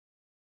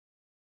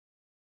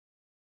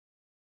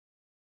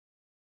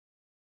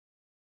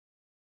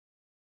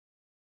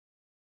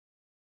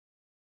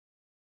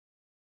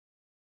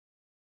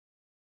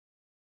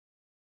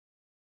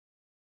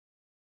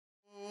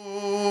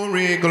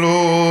glory,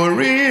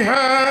 glory,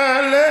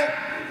 hallelujah.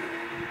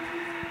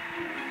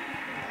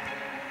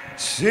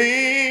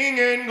 Sing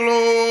and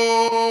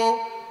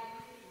glory,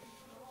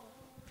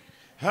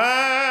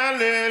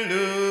 hallelujah.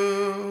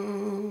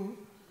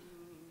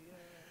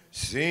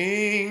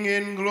 Sing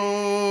and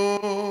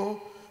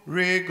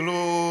glory,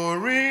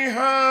 glory,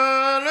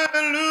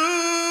 hallelujah.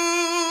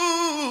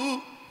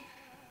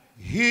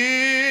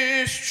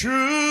 His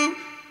truth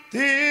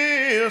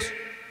is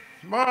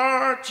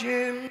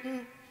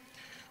marching.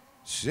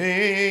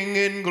 Sing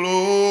and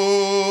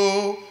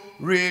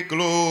glory,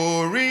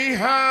 glory,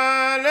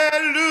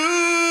 hallelujah.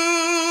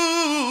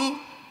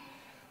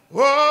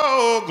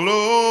 Oh,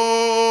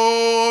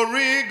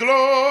 glory,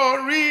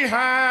 glory,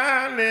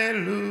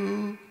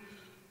 hallelujah.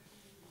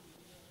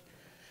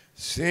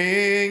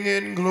 Sing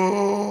and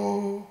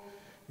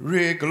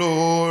glory,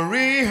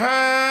 glory,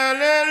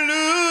 hallelujah.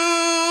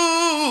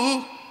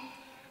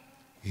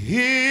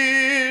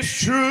 His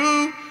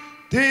truth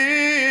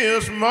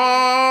is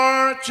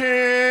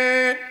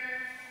marching.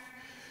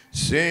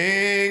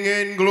 Sing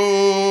and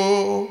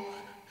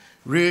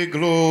glory,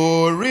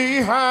 glory,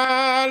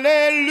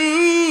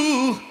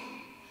 hallelujah.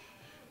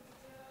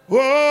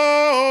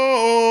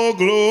 Oh,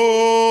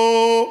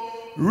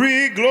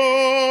 glory,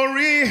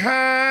 glory,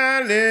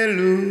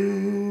 hallelujah.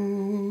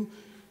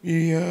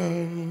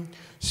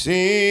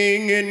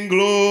 Sing and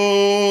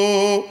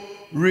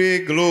glory,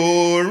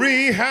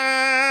 glory,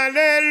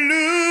 hallelujah.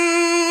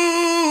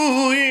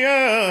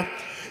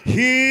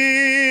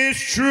 His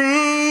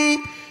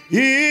truth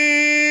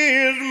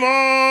is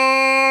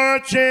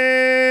marching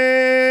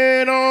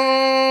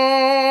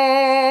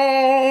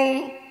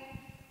on.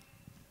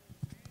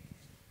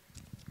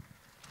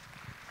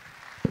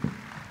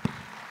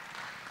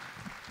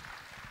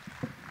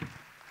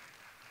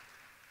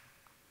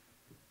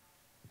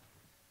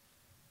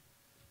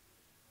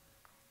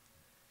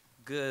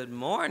 Good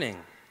morning.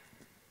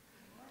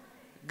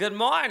 Good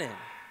morning.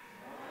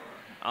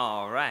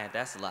 All right,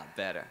 that's a lot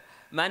better.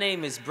 My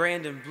name is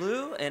Brandon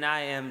Blue, and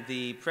I am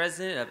the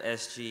president of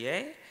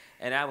SGA,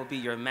 and I will be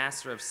your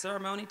master of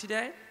ceremony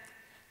today.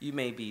 You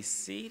may be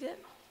seated.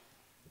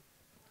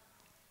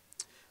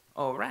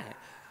 All right.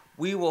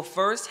 We will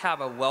first have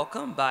a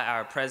welcome by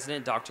our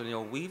president, Dr.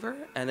 Neil Weaver,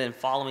 and then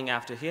following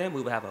after him,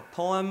 we will have a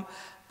poem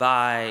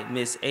by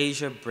Miss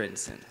Asia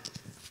Brinson.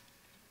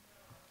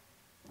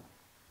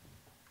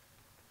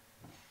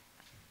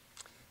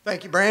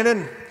 Thank you,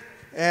 Brandon.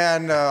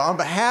 And on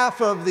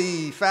behalf of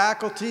the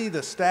faculty,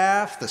 the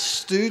staff, the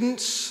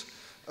students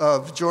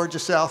of Georgia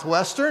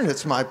Southwestern,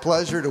 it's my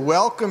pleasure to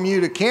welcome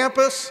you to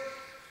campus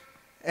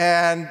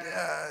and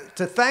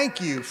to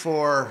thank you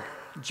for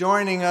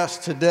joining us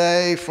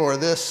today for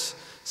this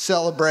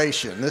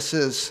celebration. This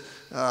has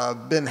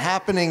been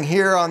happening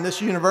here on this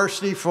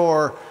university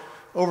for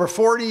over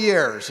 40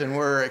 years, and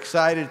we're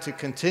excited to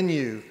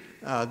continue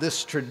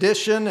this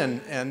tradition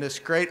and this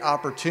great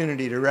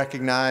opportunity to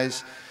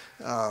recognize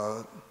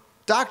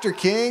Dr.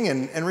 King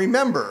and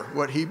remember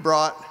what he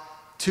brought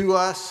to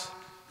us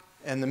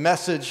and the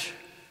message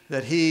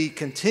that he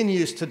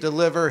continues to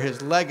deliver,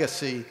 his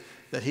legacy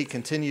that he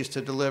continues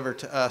to deliver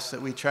to us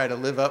that we try to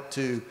live up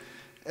to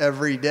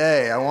every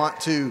day. I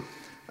want to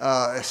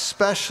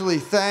especially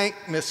thank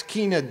Miss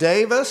Keena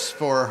Davis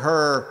for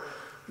her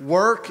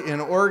work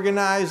in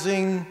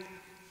organizing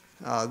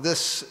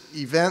this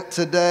event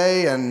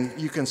today, and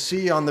you can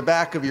see on the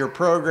back of your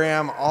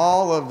program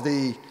all of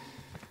the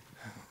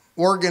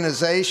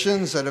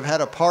organizations that have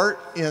had a part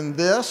in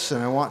this,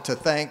 and I want to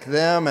thank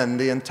them and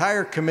the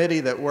entire committee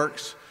that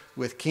works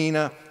with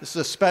Keena. This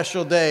is a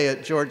special day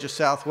at Georgia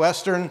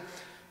Southwestern,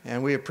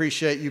 and we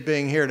appreciate you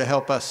being here to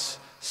help us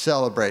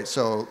celebrate.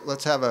 So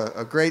let's have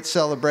a great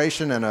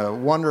celebration and a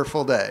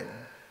wonderful day.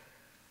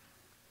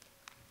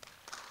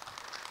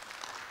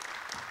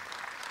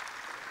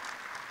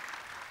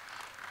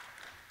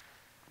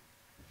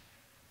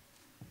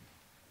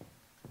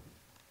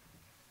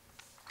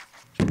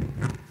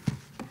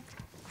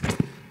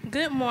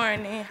 Good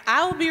morning.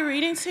 I will be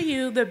reading to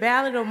you the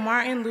ballad of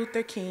Martin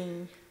Luther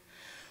King.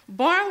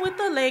 Born with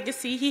the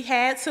legacy he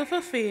had to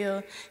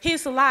fulfill,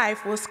 his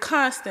life was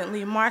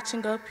constantly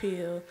marching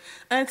uphill.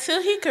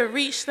 Until he could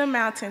reach the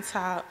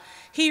mountaintop,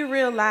 he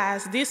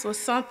realized this was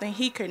something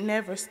he could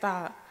never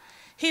stop.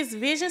 His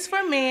visions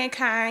for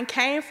mankind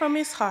came from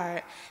his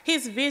heart.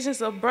 His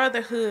visions of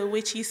brotherhood,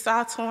 which he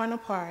saw torn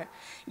apart,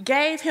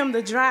 gave him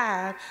the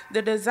drive,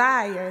 the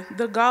desire,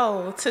 the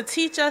goal to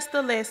teach us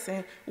the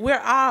lesson,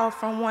 we're all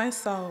from one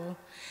soul.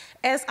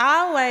 As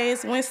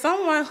always, when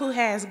someone who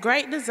has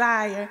great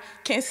desire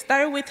can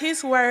stir with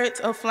his words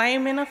a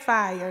flame and a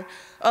fire,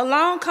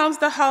 along comes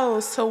the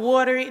hose to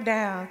water it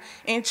down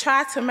and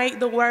try to make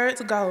the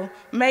words go,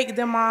 make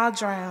them all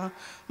drown.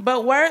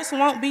 But words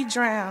won't be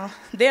drowned,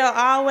 they'll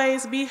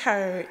always be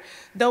heard.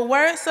 The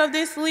words of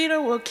this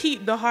leader will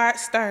keep the heart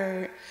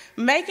stirred,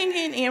 making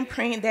an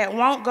imprint that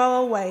won't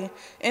go away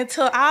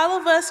until all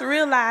of us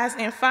realize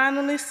and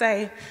finally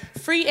say,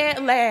 free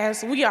at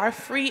last, we are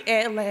free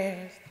at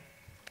last.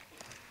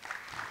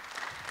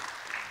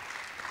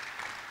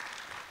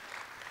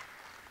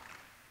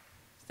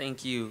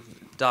 Thank you,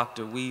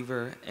 Dr.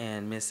 Weaver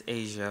and Miss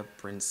Asia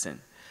Brinson.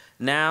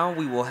 Now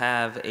we will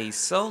have a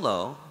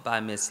solo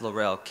by Miss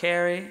Laurel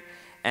Carey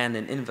and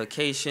an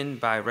invocation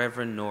by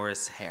Reverend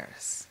Norris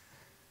Harris.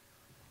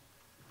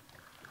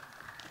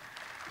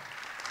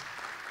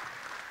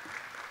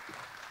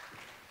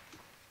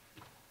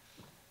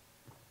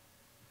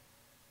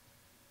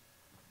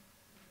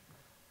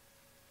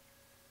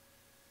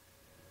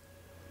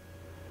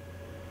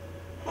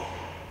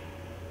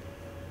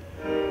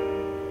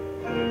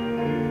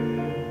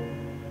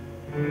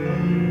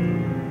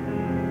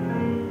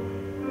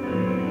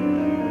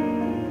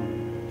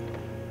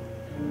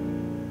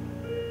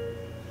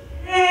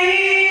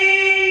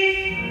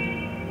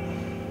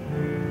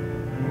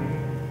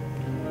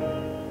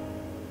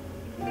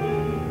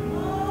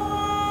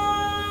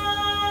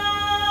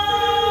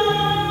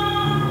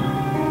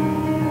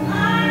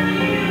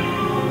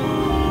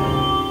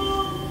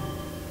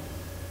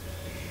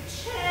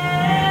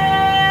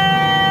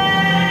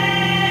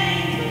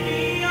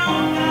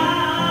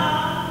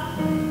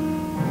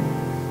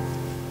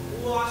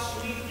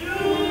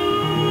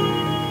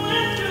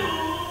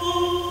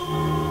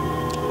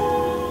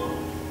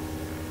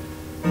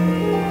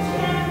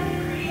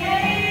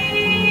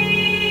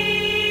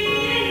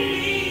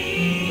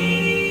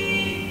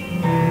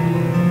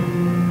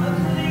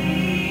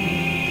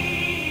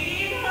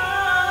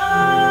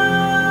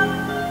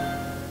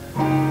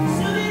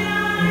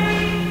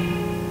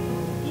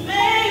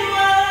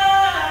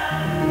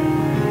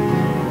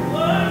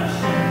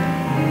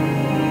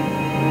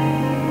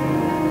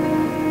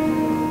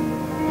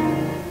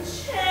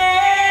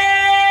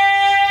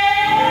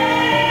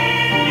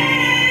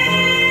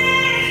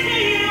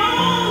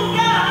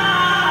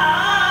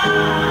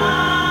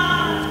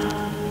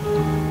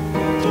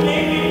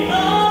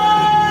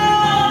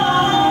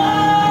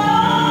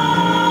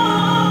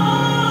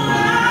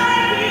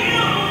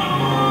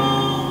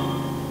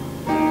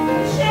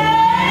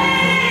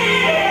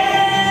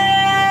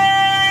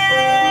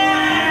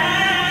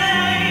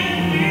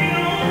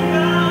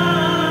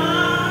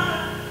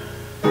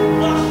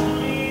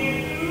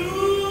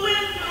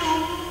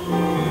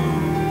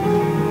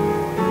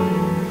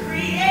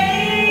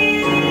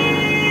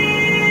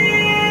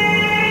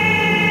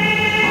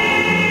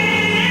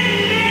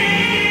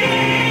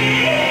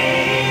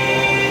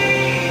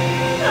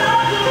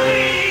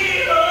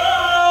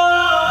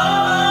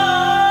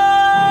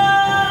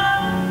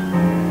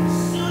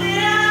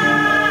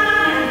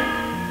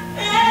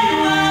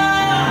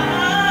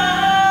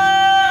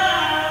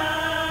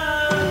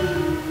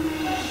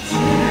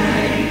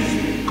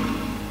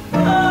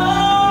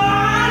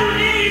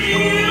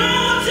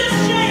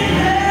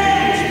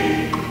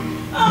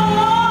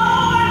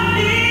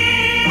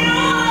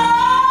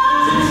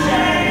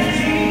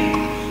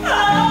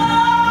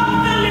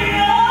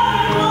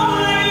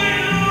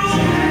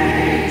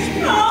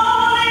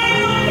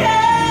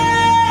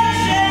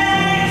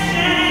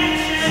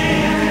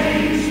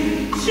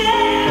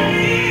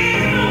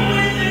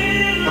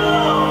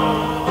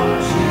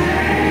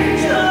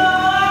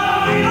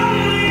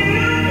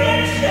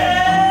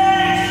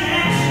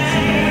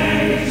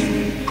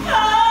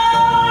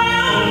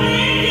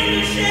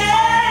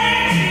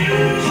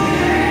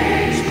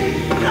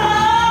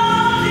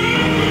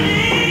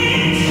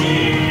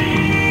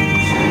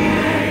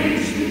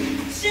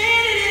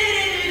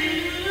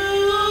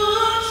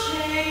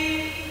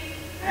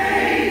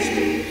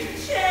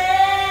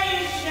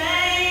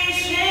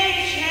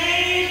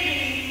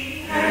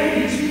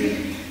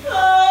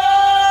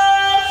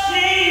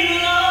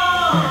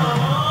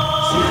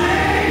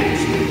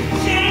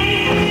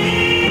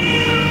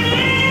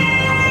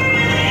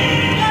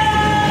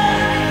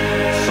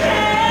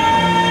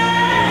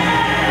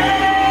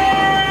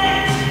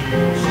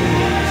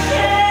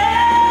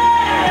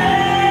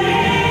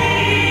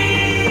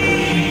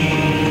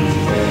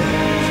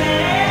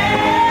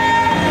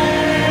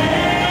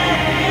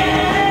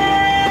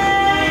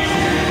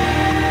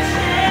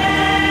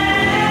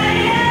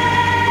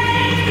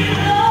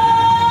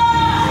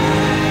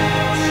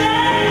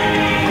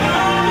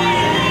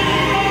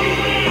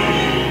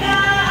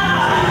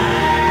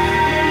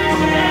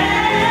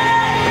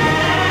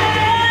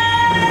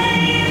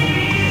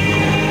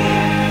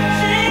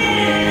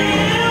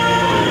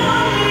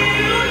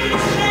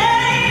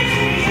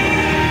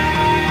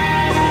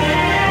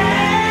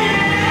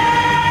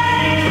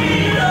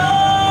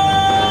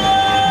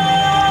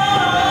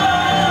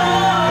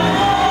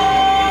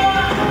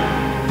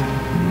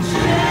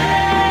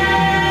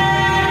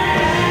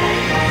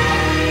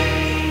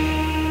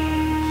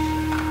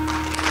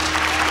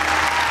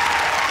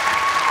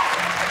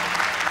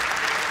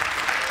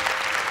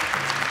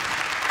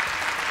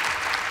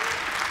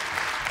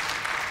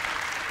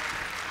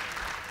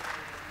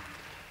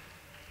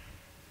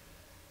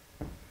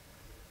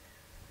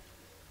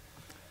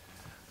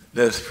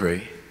 Let's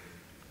pray.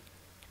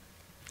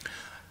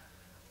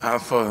 Our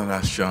Father and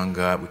our strong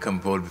God, we come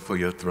boldly before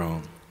your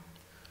throne,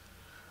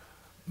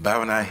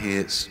 bowing our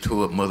heads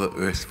toward Mother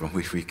Earth from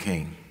which we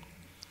came.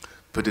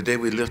 For today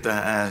we lift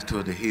our eyes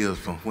toward the hills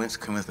from whence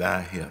cometh our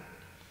help.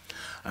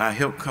 Our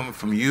help coming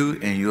from you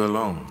and you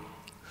alone.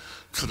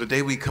 So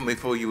today we come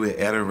before you with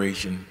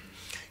adoration,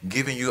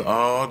 giving you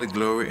all the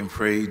glory and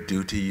praise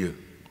due to you.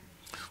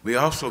 We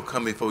also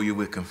come before you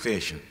with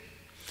confession,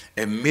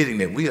 admitting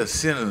that we are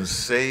sinners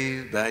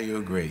saved by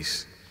your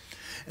grace.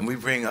 And we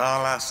bring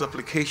all our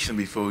supplication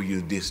before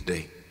you this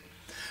day.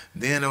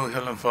 Then, oh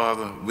Heavenly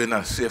Father, we're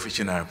not selfish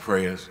in our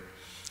prayers.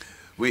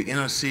 We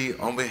intercede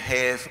on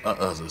behalf of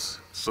others.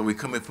 So we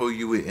come before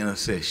you with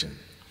intercession,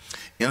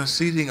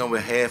 interceding on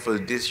behalf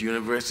of this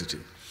university,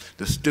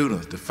 the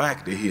students, the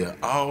faculty here,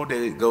 all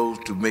that it goes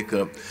to make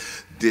up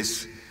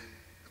this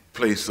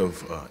place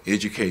of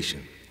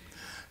education.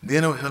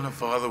 Then, oh Heavenly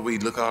Father, we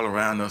look all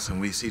around us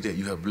and we see that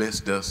you have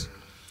blessed us.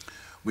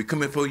 We come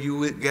before you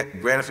with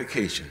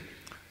gratification,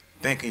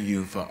 thanking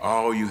you for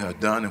all you have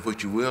done and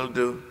what you will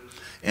do,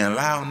 and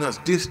allowing us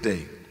this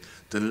day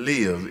to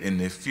live in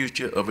the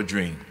future of a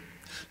dream,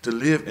 to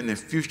live in the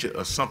future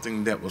of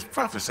something that was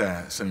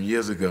prophesied some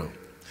years ago,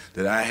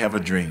 that I have a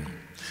dream.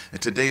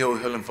 And today, oh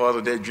Heavenly Father,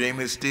 that dream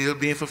is still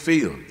being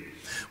fulfilled.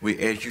 We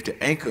ask you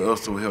to anchor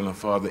us, oh Heavenly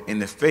Father, in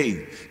the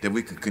faith that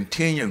we can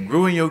continue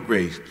growing your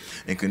grace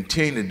and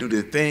continue to do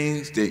the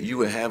things that you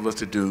would have us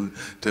to do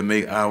to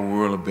make our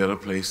world a better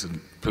place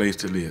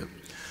to live.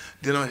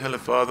 Then, oh Heavenly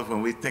Father,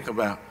 when we think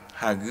about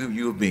how good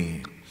you have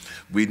been,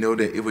 we know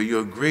that it was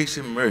your grace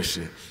and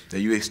mercy that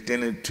you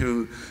extended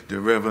to the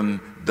Reverend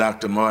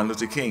Dr. Martin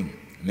Luther King,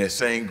 and that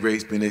same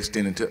grace being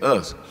extended to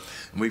us.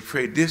 And we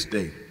pray this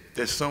day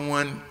that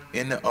someone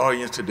in the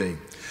audience today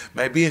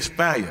might be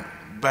inspired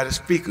by the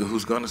speaker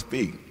who's going to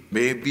speak,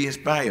 may be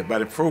inspired by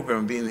the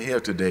program being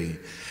held today,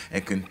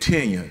 and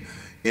continue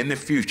in the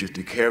future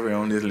to carry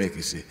on this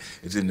legacy.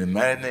 It's in the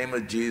mighty name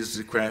of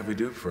Jesus Christ we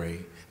do pray.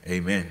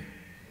 Amen.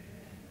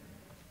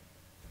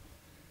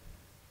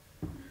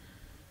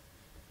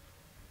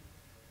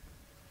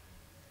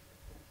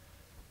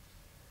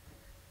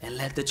 And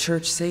let the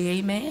church say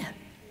amen.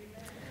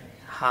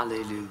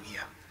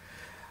 Hallelujah.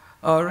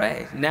 All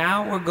right,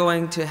 now we're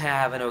going to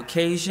have an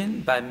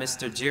occasion by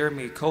Mr.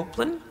 Jeremy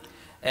Copeland,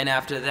 and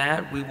after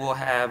that we will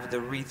have the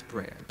wreath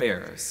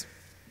bearers.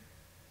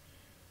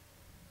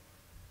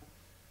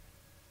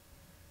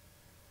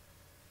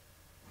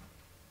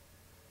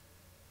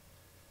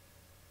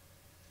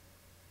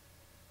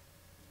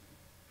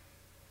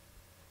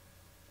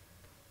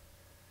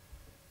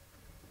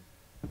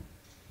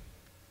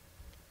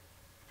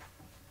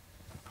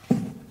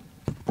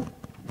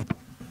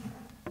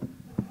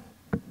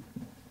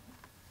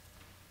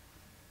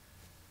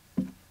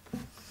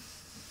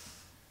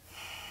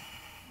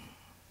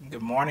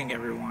 Good morning,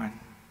 everyone.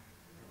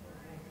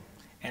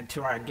 And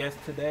to our guests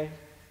today,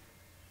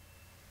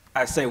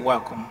 I say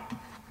welcome.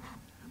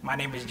 My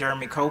name is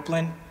Jeremy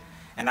Copeland,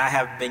 and I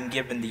have been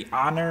given the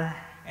honor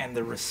and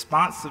the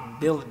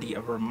responsibility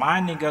of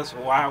reminding us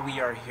why we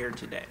are here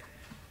today.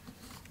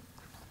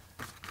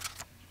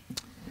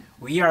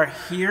 We are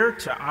here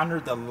to honor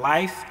the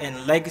life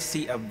and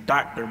legacy of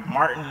Dr.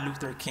 Martin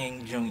Luther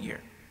King Jr.,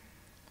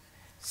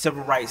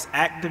 civil rights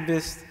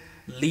activist,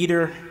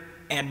 leader,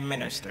 and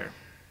minister,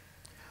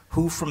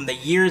 who from the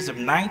years of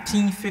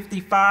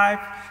 1955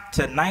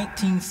 to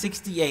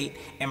 1968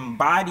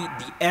 embodied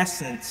the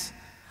essence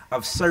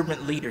of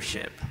servant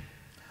leadership,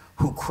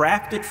 who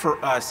crafted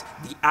for us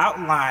the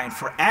outline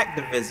for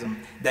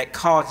activism that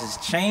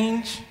causes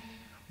change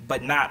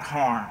but not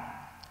harm,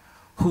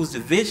 whose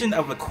vision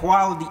of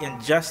equality and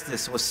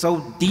justice was so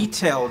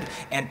detailed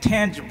and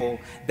tangible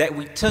that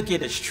we took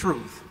it as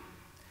truth.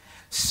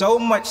 So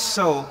much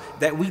so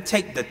that we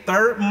take the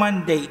third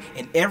Monday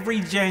in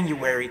every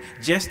January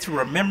just to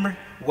remember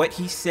what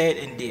he said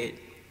and did.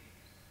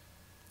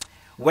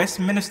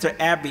 Westminster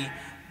Abbey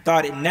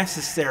thought it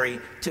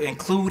necessary to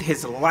include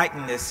his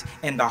likeness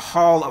in the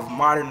Hall of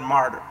Modern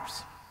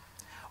Martyrs.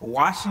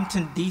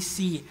 Washington,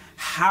 D.C.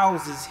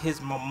 houses his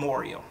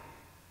memorial.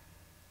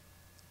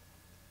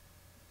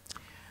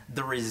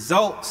 The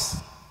results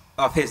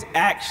of his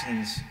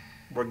actions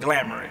were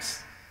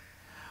glamorous,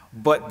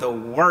 but the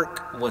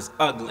work was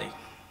ugly.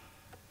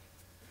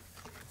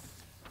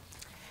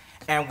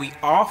 And we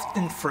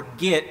often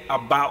forget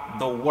about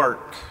the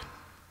work,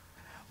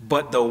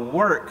 but the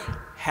work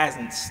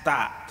hasn't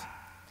stopped.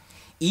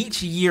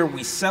 Each year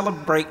we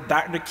celebrate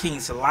Dr.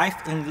 King's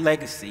life and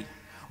legacy.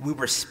 We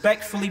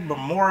respectfully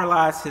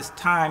memorialize his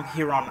time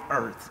here on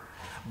earth,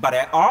 but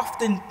I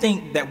often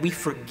think that we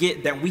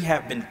forget that we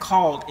have been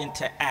called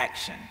into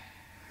action.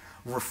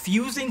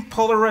 Refusing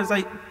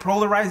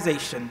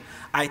polarization,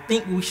 I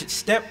think we should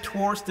step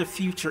towards the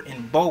future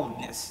in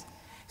boldness,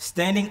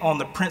 standing on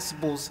the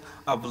principles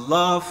of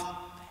love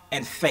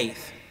and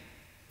faith,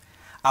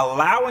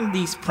 allowing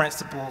these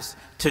principles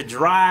to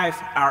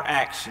drive our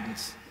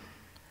actions,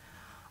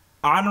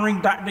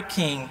 honoring Dr.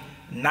 King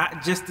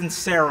not just in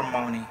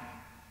ceremony,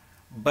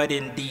 but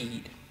in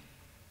deed.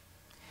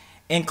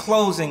 In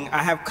closing,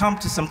 I have come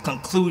to some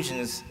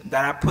conclusions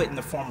that I put in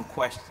the form of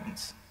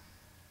questions.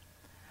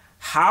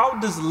 How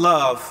does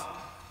love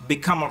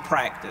become a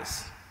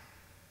practice?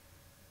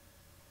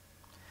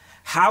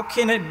 How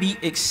can it be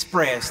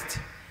expressed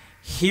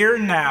here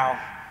now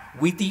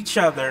with each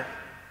other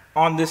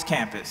on this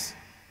campus.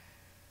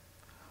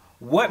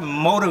 What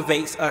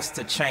motivates us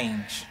to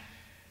change?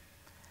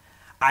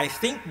 I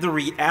think the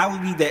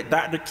reality that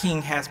Dr.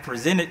 King has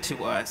presented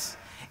to us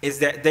is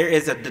that there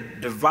is a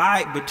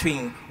divide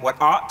between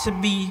what ought to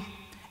be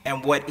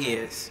and what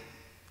is.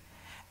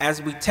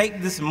 As we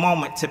take this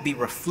moment to be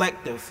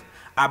reflective,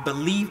 I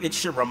believe it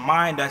should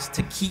remind us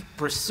to keep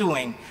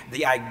pursuing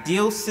the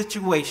ideal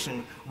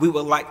situation we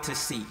would like to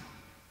see.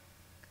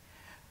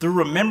 Through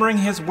remembering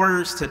his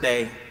words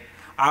today,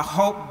 I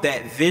hope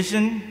that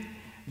vision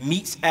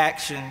meets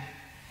action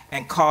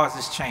and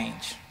causes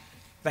change.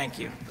 Thank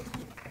you.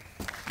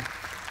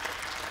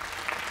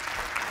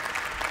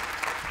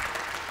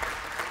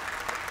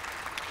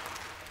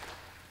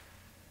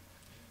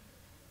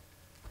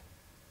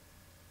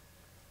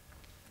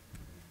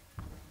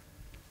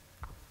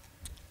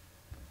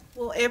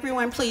 Will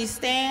everyone please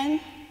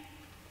stand?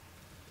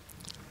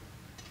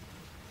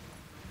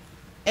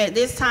 At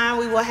this time,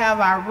 we will have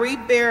our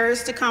wreath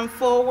bearers to come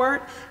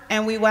forward,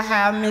 and we will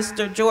have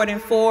Mr. Jordan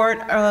Ford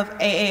of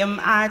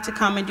AAMI to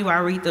come and do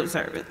our wreath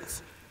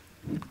observance.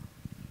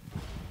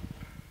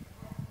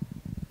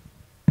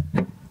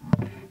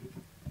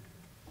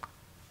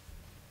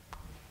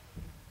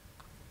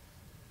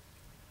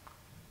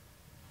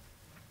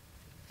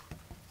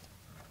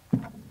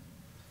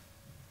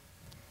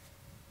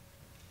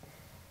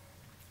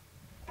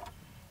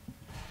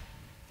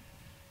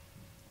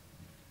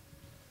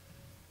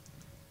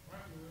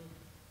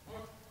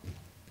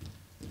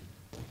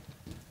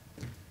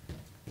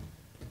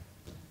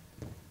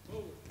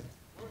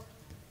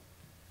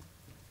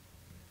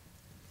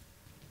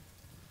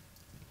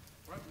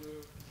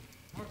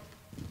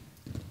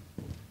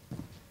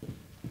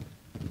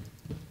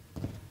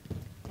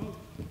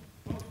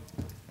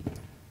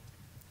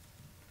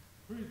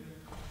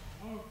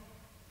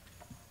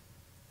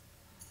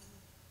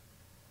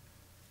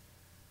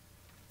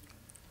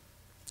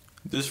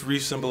 This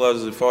wreath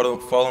symbolizes a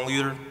fallen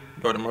leader,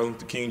 Dr. Martin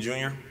Luther King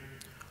Jr.,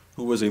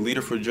 who was a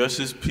leader for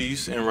justice,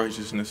 peace, and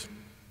righteousness.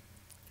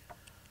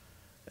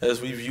 As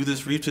we view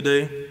this wreath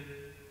today,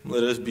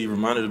 let us be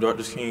reminded of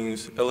Dr.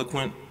 King's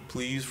eloquent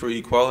pleas for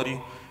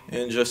equality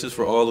and justice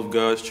for all of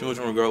God's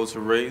children, regardless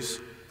of race,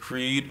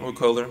 creed, or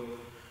color,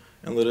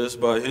 and let us,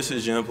 by his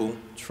example,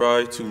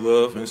 try to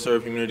love and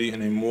serve humanity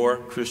in a more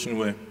Christian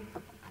way.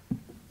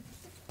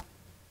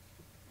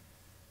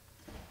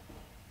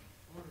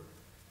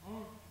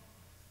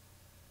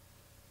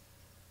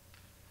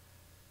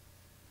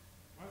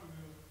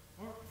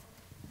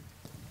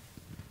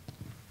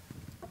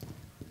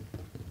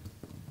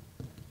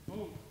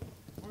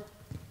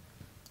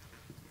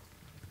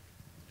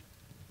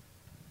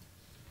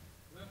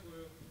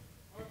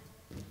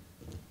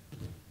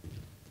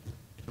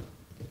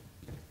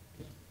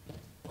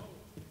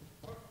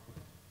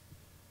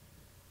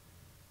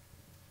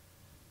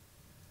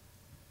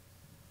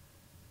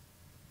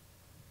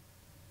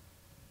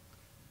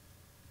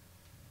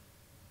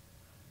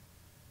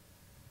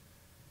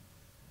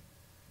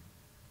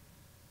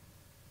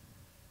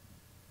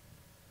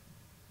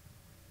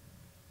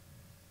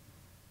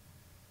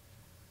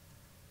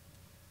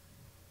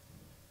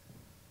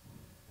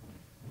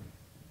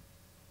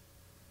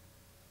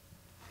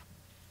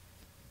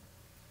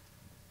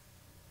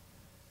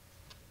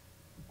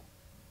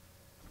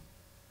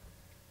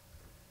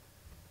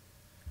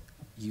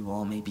 You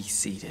all may be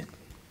seated.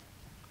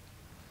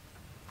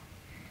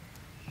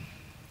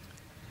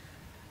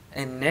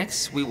 And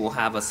next, we will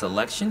have a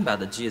selection by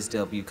the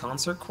GSW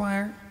Concert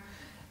Choir.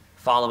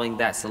 Following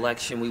that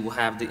selection, we will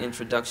have the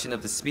introduction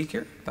of the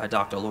speaker by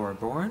Dr. Laura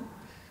Bourne.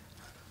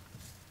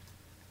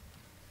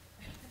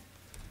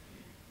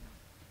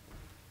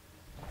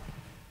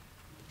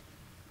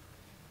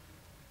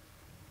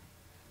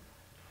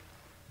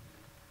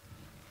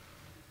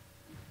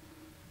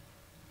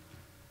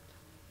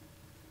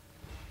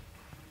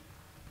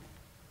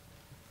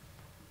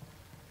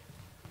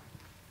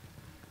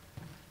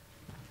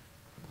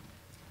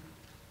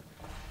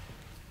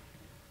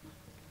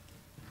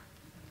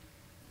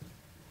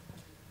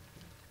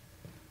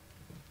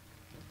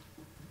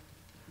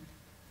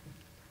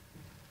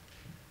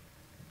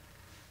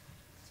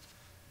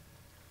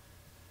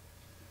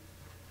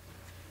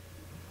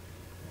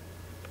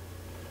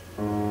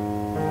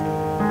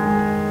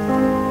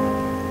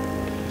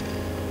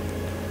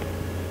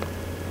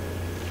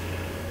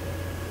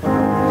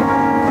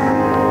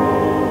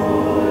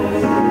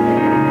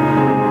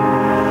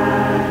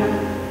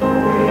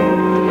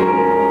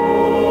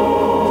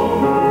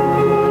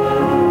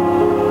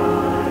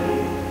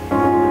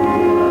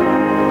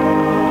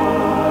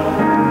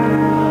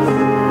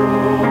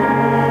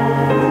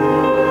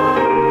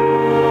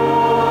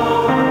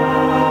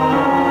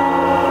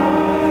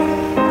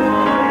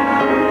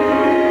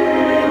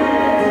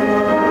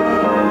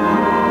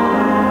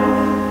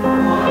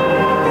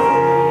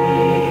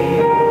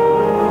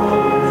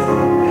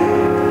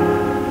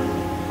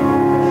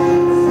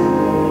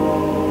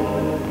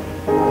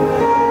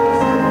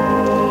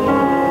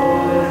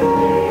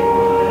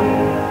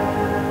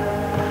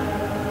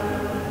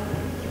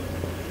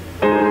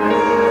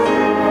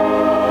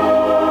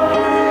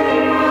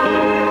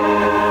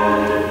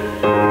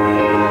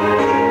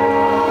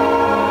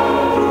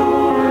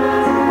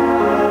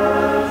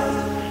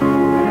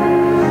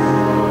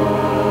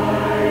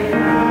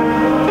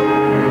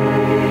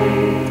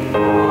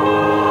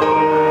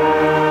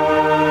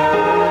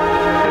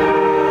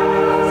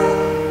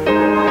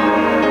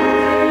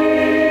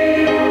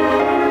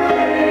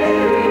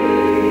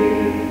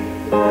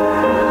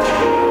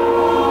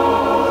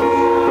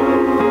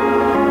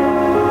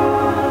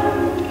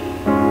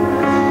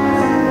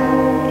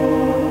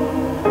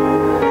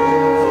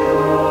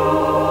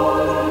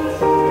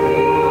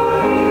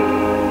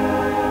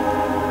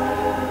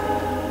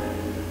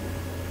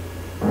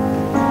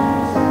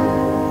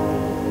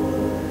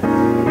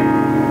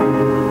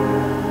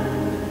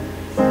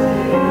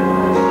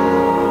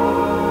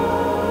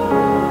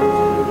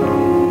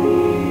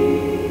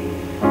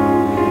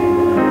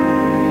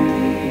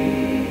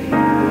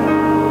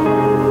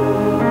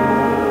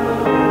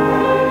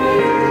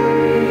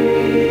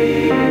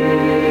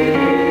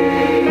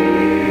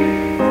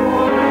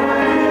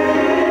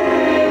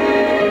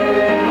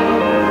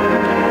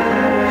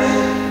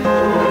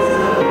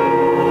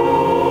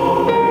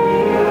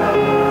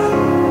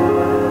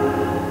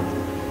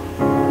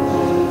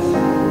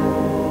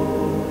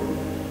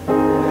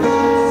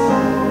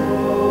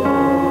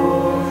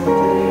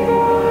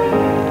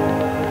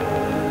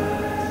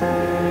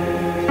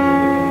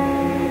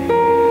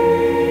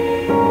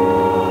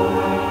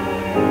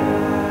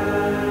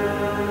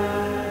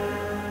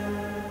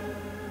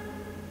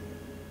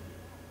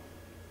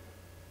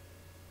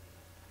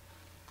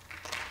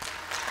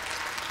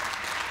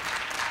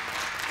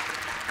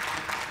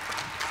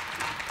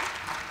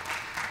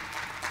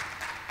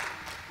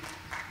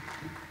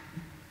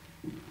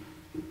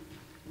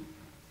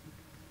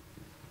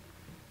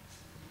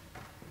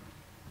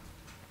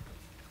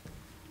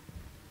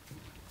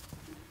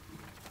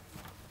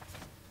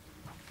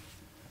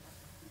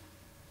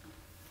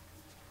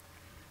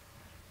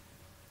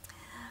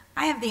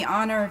 I have the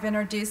honor of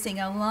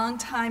introducing a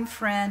longtime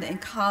friend and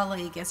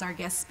colleague as our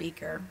guest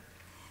speaker.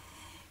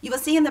 You will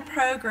see in the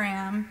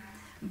program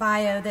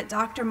bio that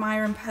Dr.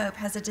 Myron Pope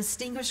has a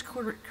distinguished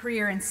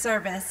career in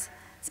service,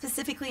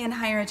 specifically in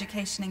higher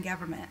education and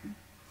government.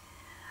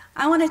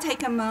 I want to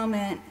take a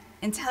moment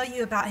and tell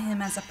you about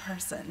him as a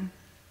person.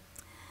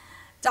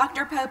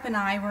 Dr. Pope and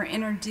I were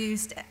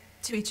introduced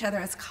to each other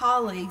as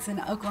colleagues in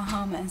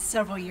Oklahoma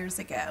several years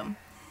ago.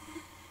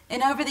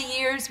 And over the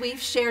years,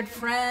 we've shared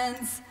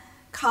friends,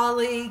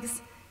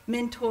 colleagues,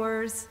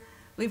 mentors,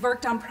 we've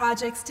worked on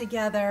projects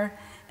together,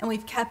 and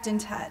we've kept in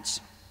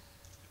touch.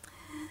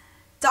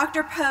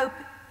 Dr. Pope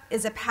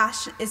is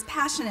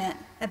passionate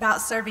about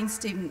serving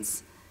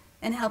students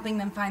and helping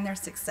them find their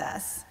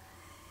success.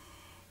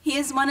 He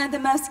is one of the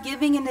most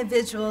giving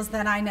individuals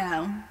that I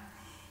know.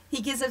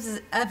 He gives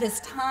of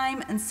his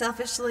time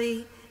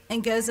unselfishly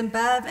and goes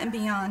above and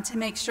beyond to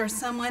make sure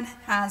someone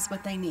has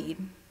what they need.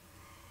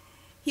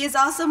 He is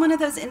also one of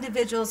those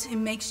individuals who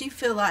makes you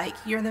feel like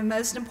you're the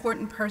most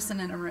important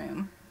person in a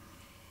room.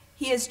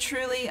 He is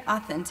truly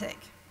authentic.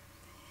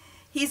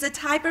 He's a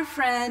type of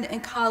friend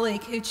and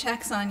colleague who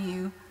checks on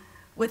you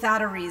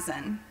without a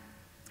reason.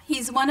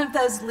 He's one of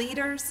those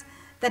leaders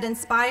that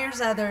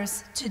inspires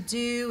others to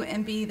do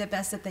and be the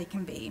best that they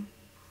can be.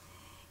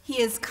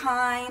 He is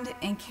kind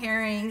and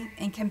caring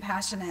and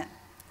compassionate.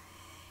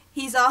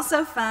 He's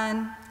also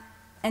fun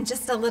and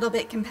just a little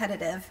bit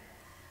competitive.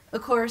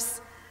 Of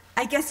course,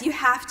 I guess you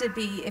have to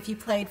be if you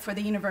played for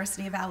the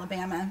University of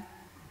Alabama.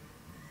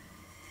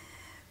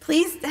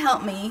 Please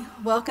help me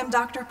welcome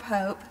Dr.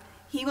 Pope.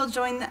 He will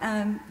join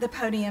the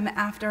podium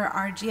after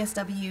our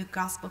GSW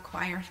Gospel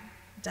Choir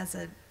does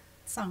a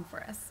song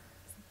for us.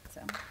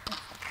 So,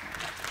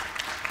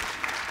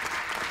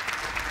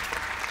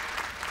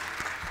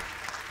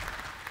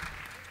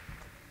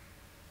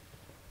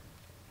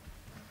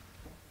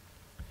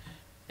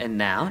 And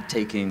now,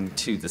 taking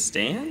to the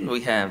stand,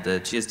 we have the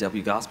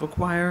GSW Gospel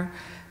Choir,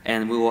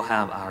 and we will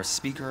have our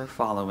speaker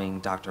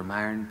following Dr.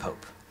 Myron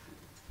Pope.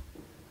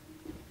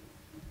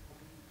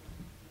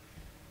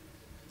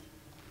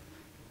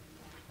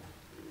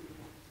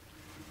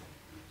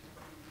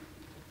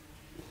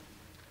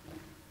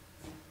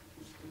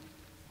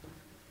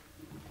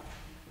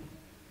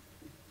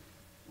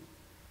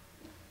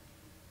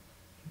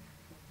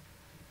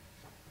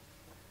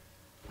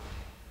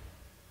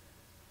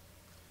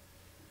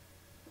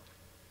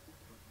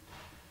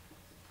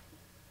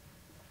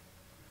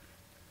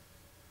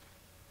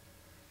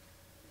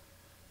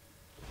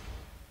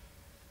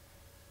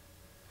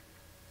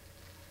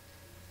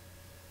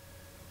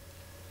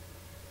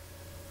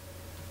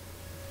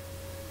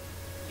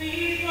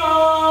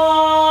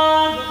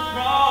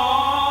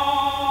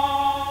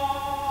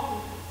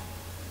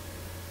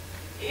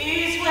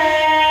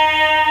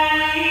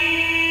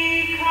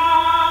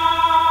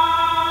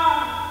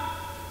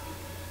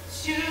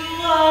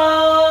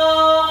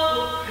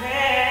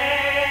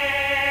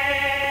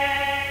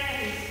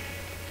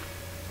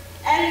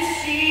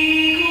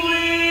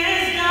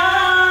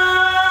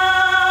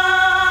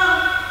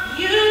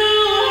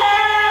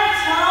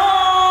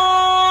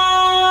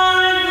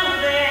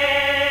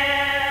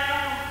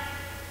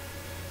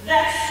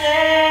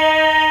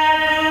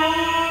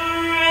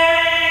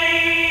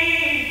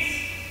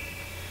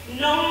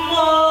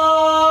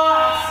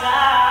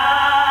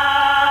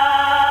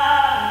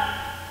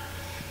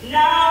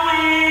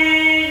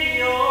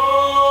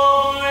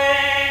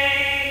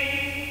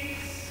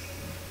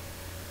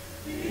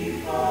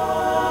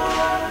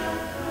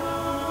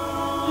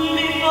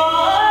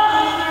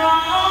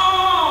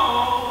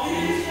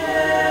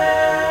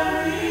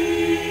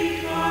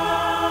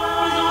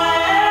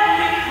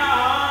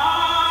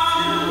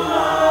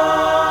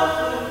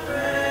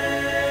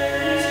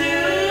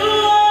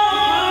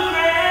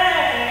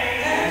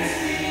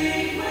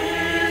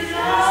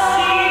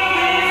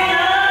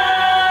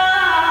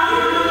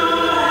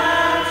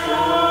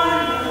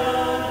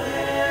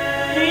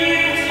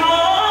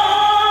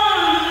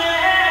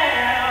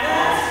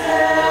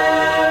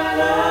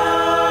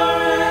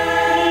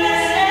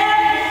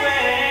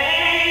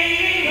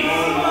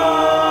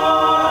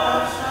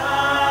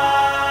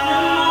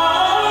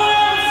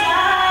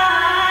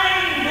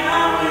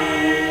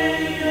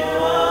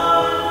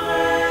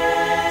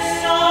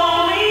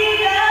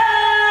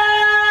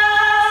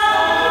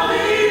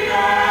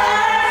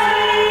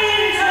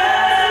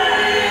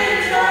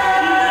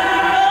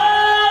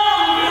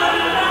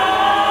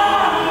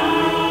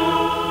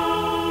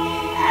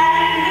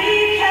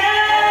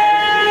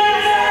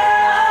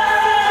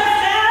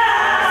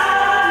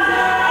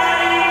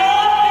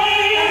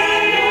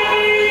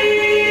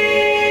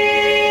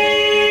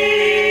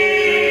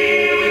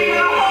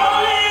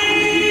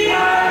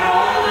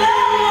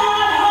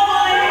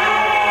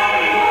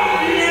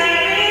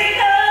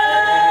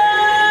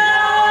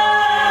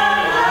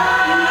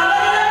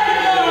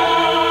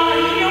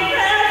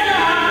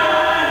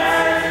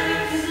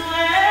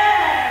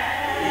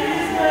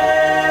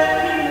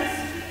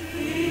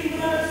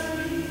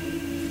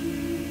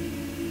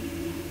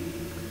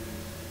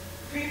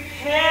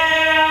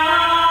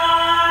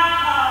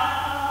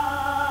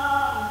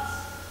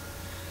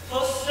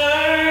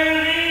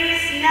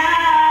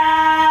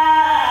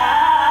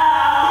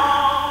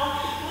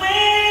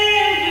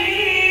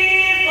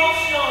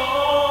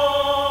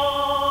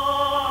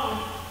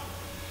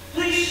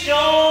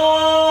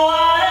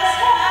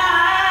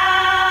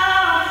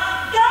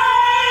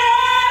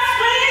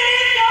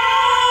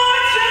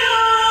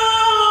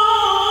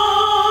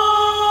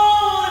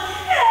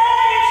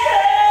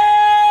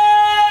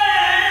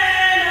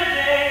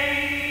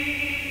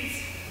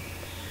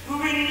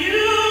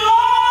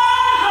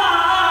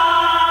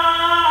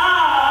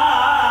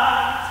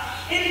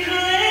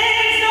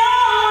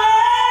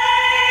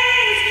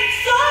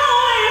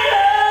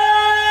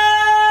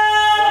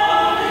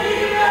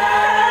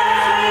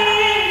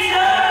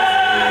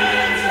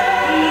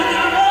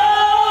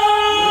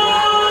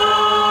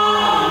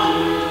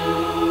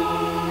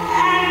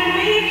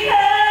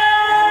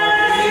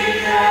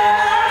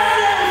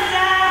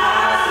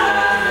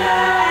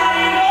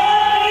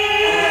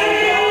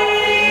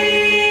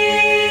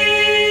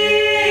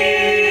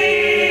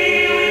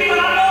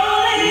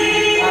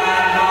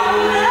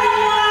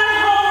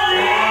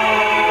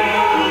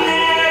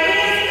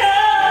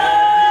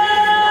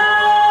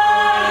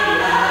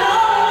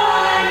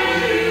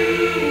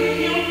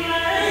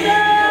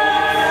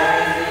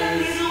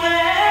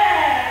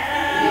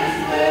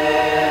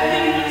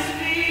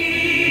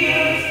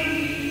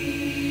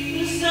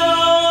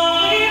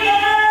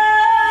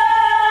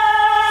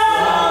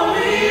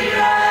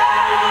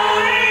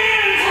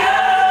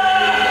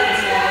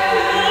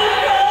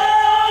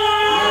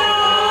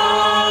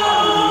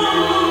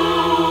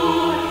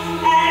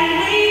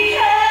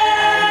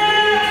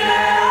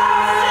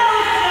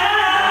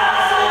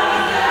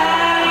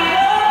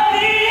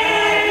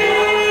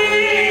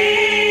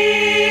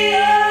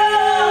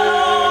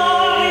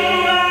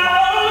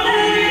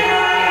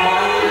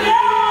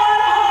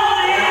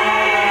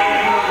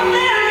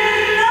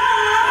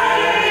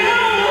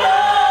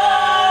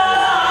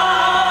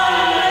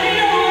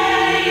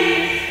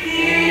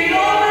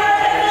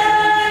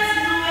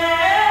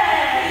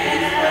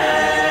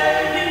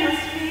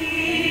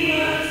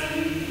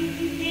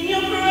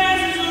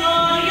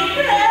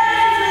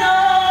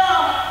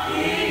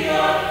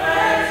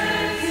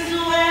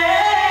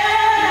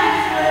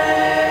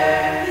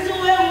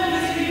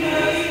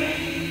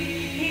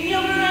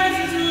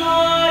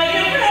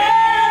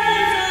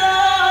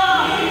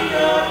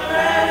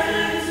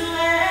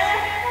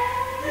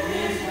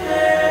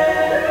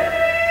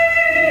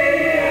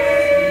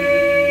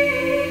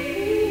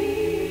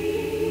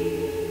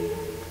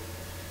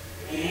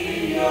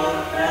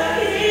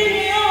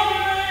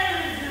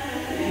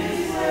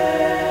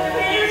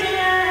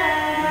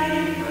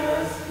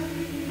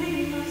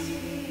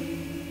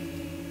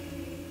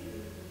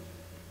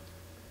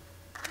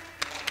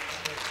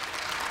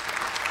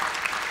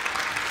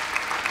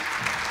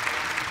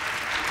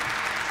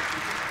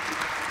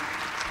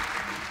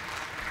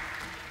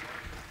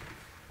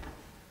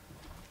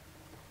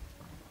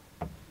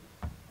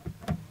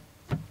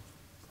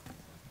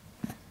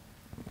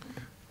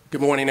 Good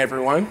morning,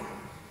 everyone.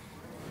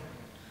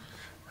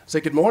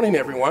 Say good morning,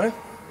 everyone.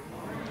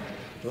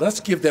 Let's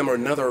give them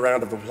another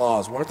round of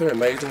applause. Weren't they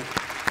amazing?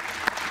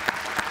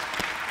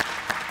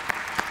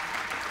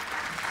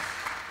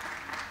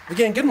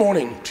 Again, good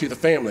morning to the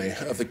family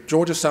of the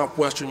Georgia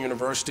Southwestern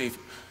University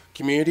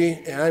community,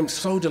 and I'm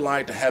so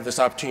delighted to have this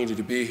opportunity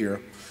to be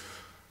here.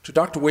 To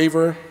Dr.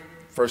 Weaver,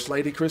 First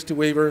Lady Christy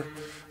Weaver,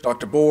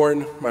 Dr.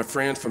 Bourne, my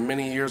friends from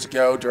many years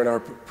ago during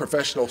our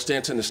professional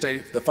stints in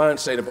the fine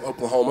state of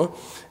Oklahoma,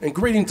 and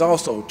greetings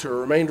also to the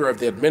remainder of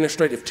the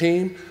administrative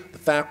team, the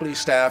faculty,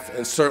 staff,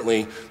 and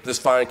certainly this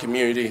fine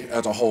community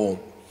as a whole.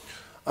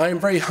 I am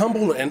very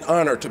humbled and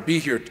honored to be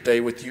here today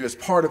with you as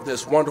part of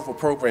this wonderful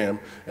program,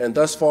 and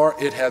thus far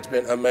it has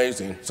been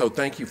amazing. So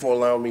thank you for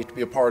allowing me to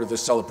be a part of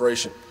this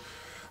celebration.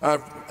 I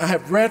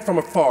have read from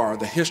afar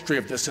the history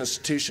of this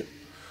institution,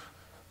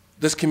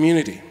 this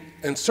community,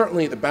 and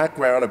certainly the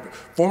background of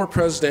former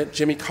President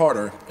Jimmy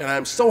Carter, and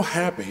I'm so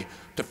happy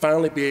to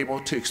finally be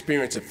able to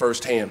experience it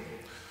firsthand.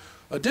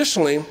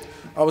 Additionally,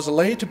 I was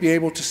elated to be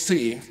able to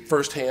see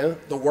firsthand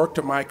the work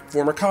of my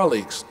former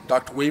colleagues,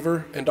 Dr.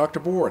 Weaver and Dr.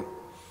 Bourne.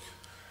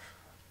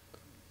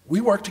 We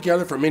worked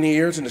together for many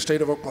years in the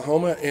state of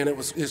Oklahoma, and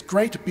it's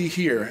great to be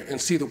here and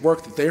see the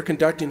work that they're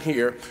conducting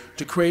here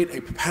to create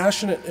a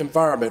passionate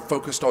environment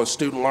focused on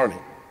student learning.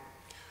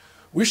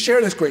 We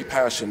share this great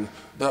passion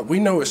that we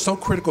know is so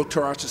critical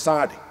to our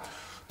society.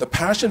 The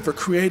passion for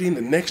creating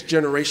the next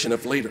generation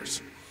of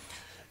leaders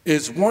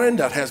is one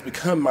that has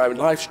become my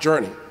life's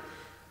journey,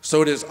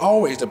 so it is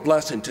always a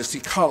blessing to see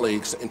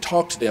colleagues and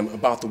talk to them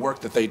about the work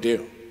that they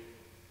do.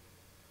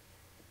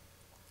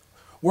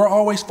 We're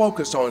always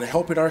focused on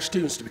helping our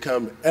students to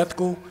become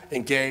ethical,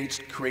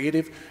 engaged,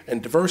 creative,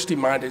 and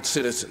diversity-minded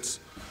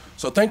citizens.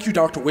 So thank you,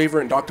 Dr. Weaver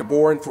and Dr.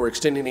 Bourne, for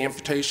extending the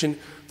invitation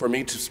for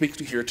me to speak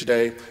to here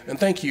today, and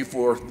thank you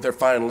for their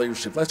fine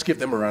leadership. Let's give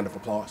them a round of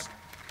applause.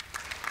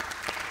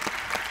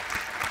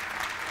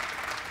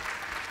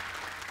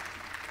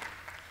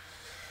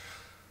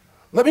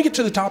 Let me get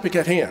to the topic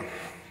at hand.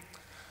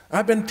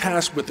 I've been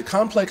tasked with the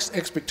complex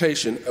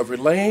expectation of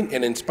relaying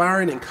an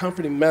inspiring and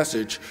comforting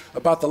message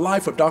about the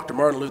life of Dr.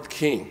 Martin Luther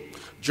King,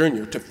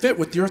 Jr. to fit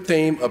with your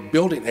theme of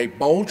building a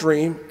bold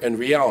dream and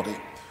reality.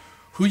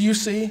 Who you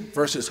see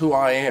versus who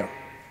I am.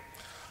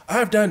 I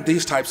have done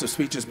these types of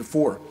speeches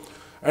before,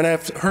 and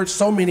I've heard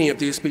so many of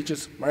these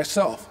speeches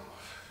myself.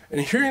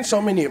 And hearing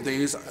so many of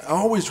these, I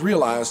always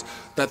realize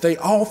that they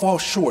all fall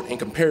short in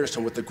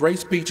comparison with the great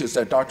speeches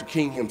that Dr.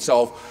 King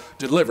himself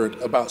delivered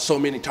about so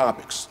many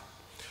topics.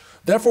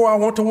 Therefore, I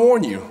want to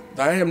warn you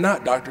that I am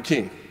not Dr.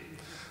 King.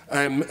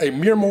 I am a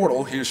mere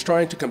mortal who is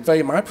trying to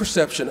convey my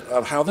perception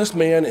of how this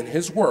man and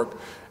his work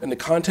in the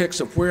context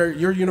of where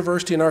your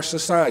university and our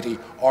society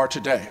are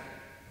today.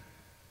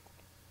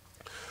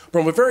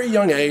 From a very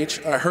young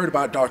age, I heard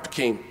about Dr.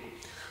 King.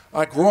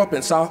 I grew up in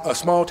a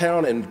small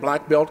town in the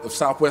Black Belt of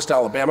Southwest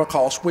Alabama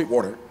called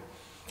Sweetwater.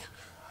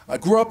 I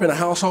grew up in a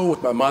household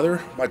with my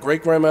mother, my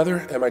great-grandmother,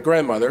 and my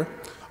grandmother,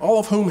 all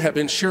of whom have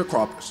been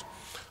sharecroppers,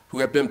 who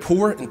have been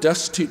poor and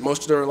destitute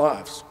most of their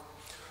lives.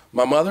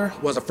 My mother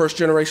was a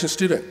first-generation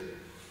student.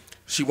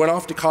 She went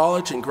off to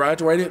college and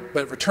graduated,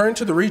 but returned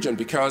to the region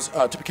because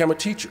to become a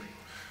teacher.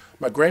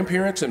 My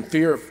grandparents, in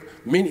fear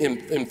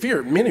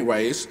in many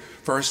ways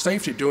for her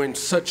safety during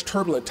such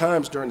turbulent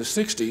times during the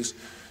 60s,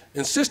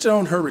 insisted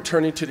on her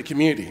returning to the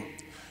community,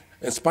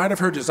 in spite of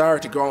her desire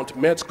to go on to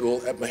med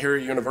school at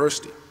Meharry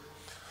University.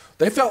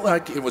 They felt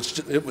like it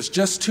was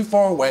just too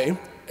far away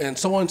and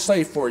so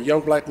unsafe for a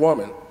young black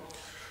woman.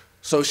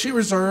 So she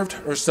reserved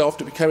herself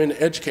to becoming an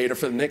educator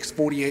for the next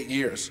 48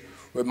 years,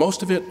 with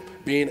most of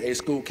it being a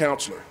school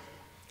counselor,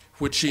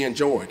 which she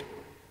enjoyed.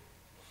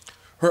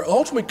 Her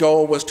ultimate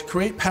goal was to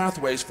create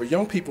pathways for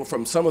young people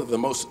from some of the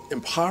most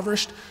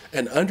impoverished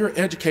and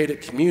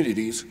undereducated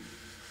communities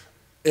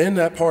in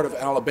that part of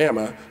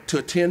Alabama to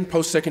attend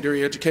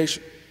post-secondary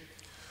education.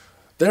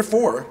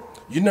 Therefore,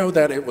 you know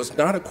that it was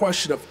not a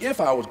question of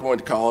if I was going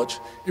to college,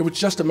 it was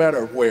just a matter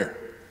of where.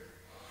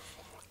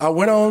 I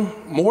went on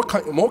more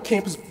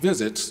campus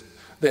visits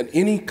than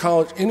any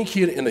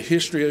kid in the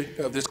history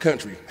of this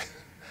country.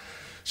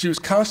 She was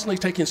constantly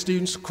taking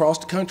students across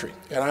the country,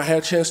 and I had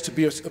a chance to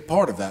be a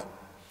part of that.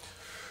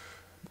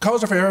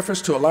 Because of her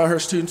efforts to allow her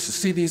students to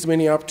see these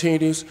many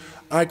opportunities,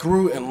 I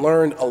grew and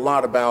learned a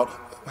lot about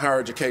higher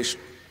education.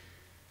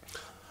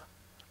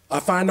 I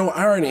find no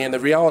irony in the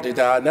reality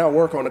that I now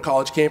work on a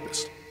college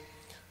campus.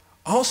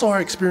 Also,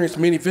 I experienced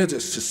many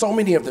visits to so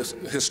many of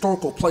the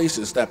historical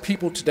places that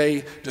people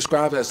today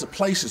describe as the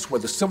places where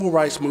the civil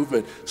rights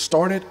movement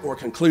started or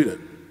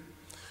concluded.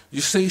 You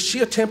see,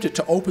 she attempted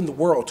to open the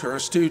world to her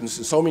students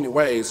in so many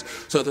ways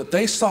so that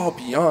they saw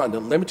beyond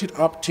the limited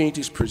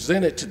opportunities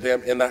presented to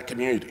them in that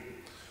community.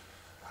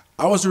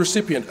 I was a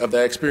recipient of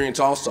that experience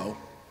also.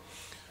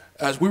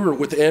 As we were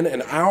within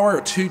an hour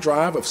or two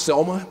drive of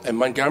Selma and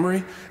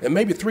Montgomery, and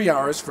maybe 3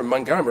 hours from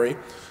Montgomery,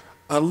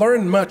 I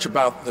learned much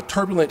about the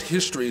turbulent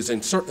histories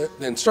and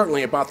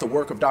certainly about the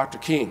work of Dr.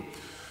 King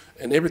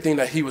and everything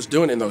that he was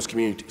doing in those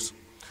communities.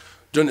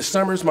 During the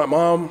summers, my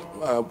mom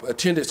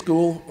attended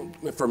school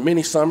for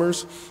many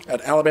summers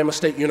at Alabama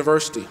State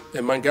University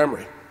in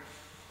Montgomery.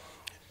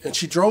 And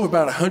she drove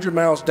about 100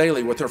 miles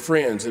daily with her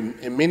friends, and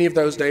in many of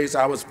those days,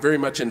 I was very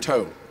much in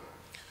tow.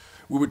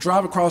 We would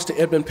drive across the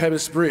Edmund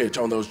Pettus Bridge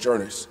on those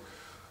journeys,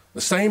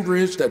 the same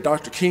bridge that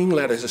Dr. King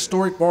led a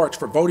historic march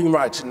for voting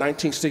rights in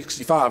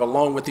 1965,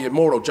 along with the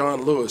immortal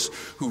John Lewis,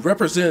 who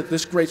represented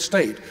this great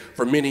state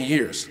for many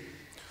years.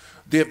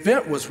 The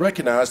event was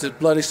recognized as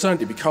Bloody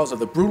Sunday because of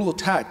the brutal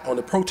attack on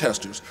the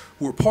protesters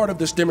who were part of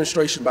this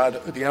demonstration by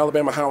the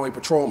Alabama Highway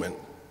Patrolmen.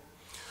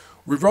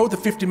 We rode the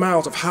 50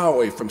 miles of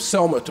highway from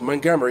Selma to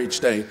Montgomery each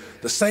day,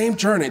 the same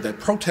journey that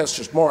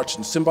protesters marched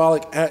in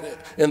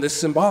this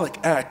symbolic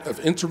act of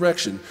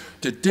insurrection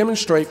to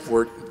demonstrate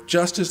for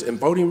justice and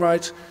voting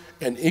rights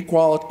and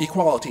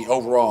equality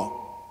overall.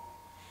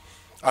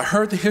 I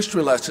heard the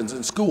history lessons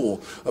in school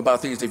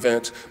about these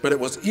events, but it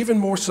was even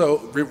more so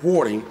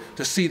rewarding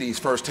to see these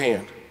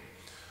firsthand.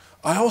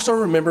 I also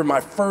remember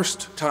my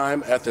first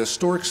time at the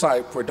historic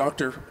site where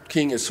Dr.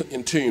 King is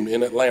entombed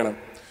in Atlanta.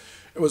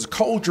 It was a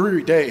cold,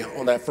 dreary day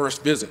on that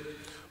first visit,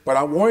 but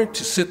I wanted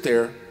to sit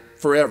there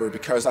forever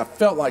because I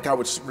felt like I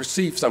would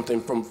receive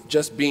something from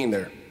just being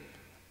there.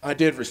 I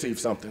did receive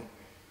something.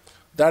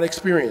 That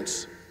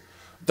experience,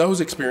 those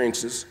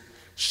experiences,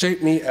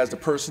 shaped me as the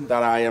person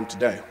that I am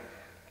today.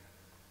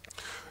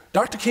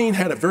 Dr. King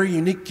had a very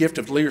unique gift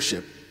of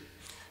leadership.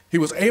 He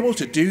was able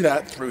to do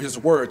that through his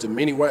words in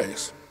many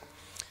ways.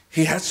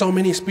 He had so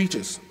many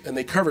speeches, and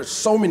they covered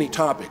so many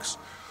topics.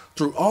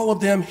 Through all of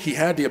them, he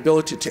had the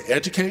ability to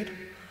educate,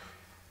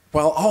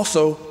 while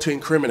also to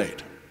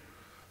incriminate,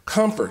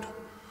 comfort,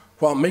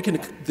 while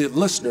making the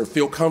listener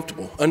feel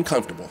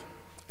uncomfortable,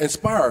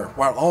 inspire,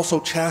 while also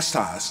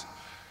chastise,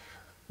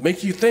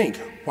 make you think,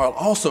 while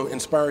also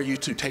inspire you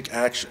to take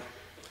action.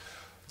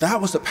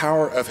 That was the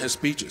power of his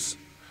speeches.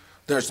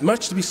 There's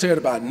much to be said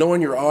about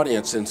knowing your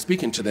audience and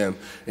speaking to them,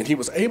 and he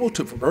was able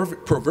to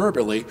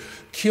proverbially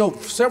kill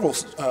several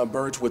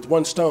birds with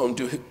one stone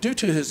due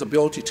to his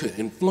ability to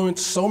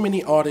influence so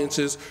many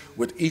audiences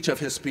with each of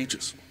his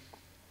speeches.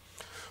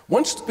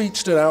 One speech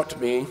stood out to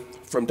me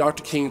from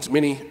Dr. King's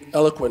many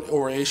eloquent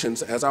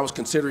orations as I was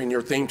considering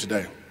your theme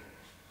today.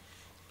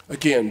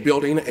 Again,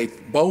 building a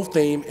bold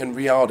theme in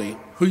reality,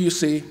 who you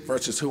see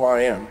versus who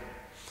I am.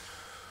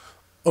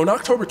 On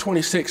October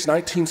 26,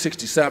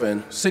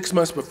 1967, 6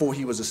 months before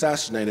he was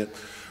assassinated,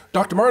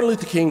 Dr. Martin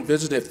Luther King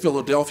visited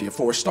Philadelphia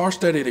for a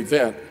star-studded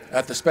event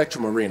at the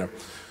Spectrum Arena.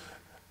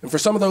 And for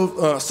some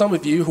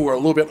of you who are a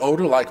little bit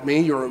older, like me,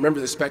 you'll remember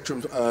the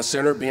Spectrum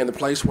Center being the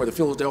place where the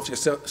Philadelphia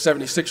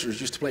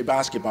 76ers used to play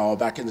basketball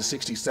back in the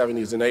 60s,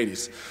 70s, and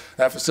 80s.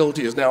 That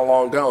facility is now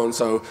long gone,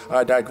 so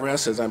I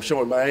digress as I'm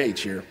showing my age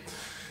here.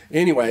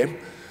 Anyway,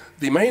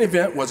 the main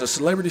event was a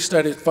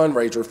celebrity-studded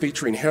fundraiser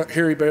featuring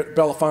Harry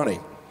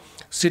Belafonte,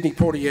 Sidney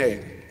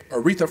Poitier,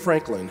 Aretha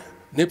Franklin,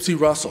 Nipsey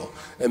Russell,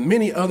 and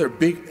many other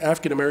big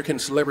African-American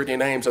celebrity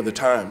names of the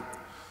time.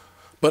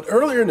 But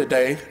earlier in the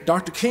day,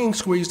 Dr. King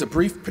squeezed a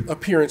brief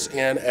appearance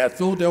in at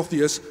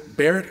Philadelphia's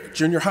Barrett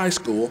Junior High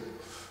School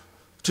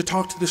to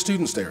talk to the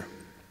students there.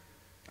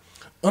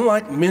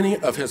 Unlike many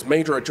of his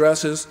major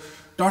addresses,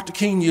 Dr.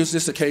 King used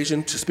this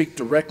occasion to speak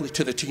directly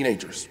to the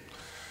teenagers,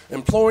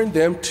 imploring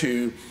them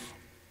to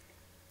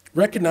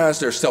recognize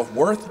their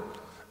self-worth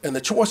and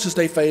the choices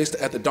they faced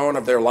at the dawn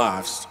of their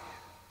lives.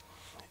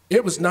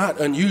 It was not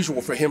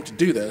unusual for him to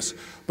do this,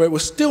 but it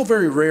was still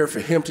very rare for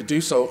him to do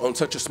so on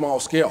such a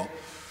small scale,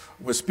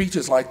 with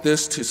speeches like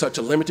this to such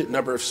a limited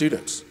number of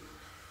students.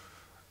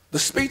 The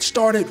speech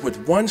started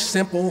with one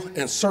simple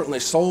and certainly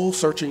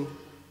soul-searching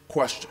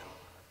question,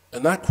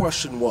 and that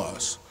question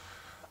was,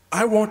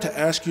 I want to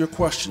ask you a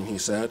question, he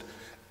said,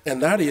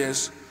 and that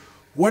is,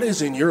 what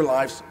is in your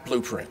life's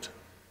blueprint?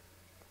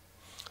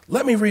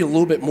 Let me read a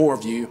little bit more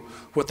of you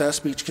what that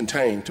speech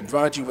contained to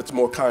provide you with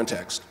more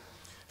context.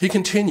 He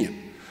continued,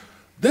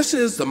 this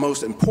is the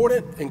most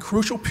important and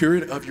crucial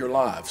period of your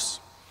lives.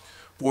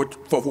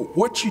 For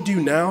what you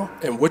do now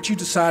and what you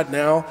decide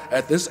now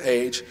at this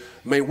age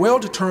may well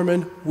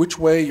determine which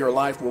way your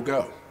life will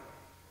go.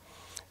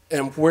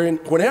 And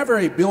whenever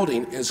a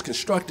building is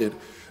constructed,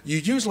 you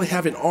usually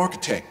have an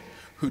architect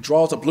who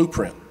draws a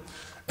blueprint.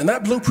 And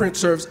that blueprint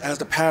serves as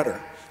the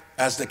pattern,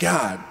 as the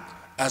guide,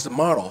 as the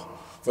model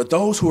for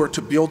those who are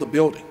to build the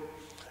building.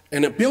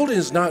 And a building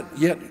is not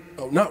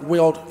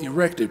well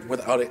erected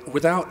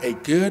without a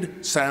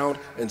good, sound,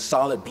 and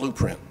solid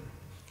blueprint.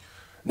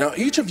 Now,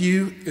 each of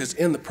you is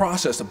in the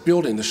process of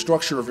building the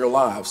structure of your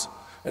lives.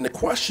 And the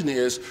question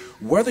is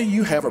whether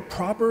you have a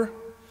proper,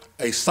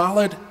 a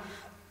solid,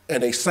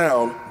 and a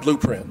sound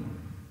blueprint.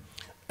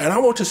 And I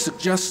want to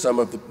suggest some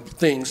of the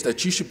things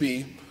that you should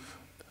be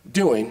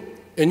doing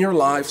in your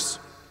life's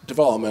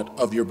development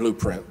of your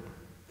blueprint.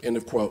 End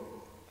of quote.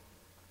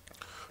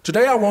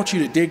 Today, I want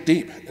you to dig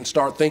deep and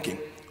start thinking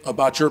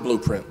about your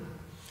blueprint.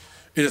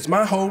 It is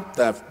my hope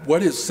that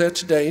what is said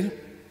today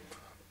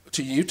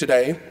to you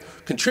today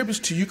contributes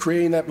to you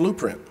creating that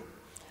blueprint.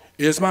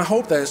 It is my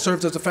hope that it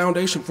serves as a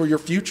foundation for your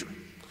future,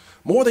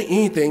 More than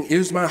anything, it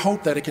is my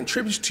hope that it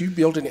contributes to you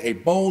building a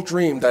bold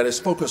dream that is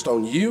focused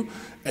on you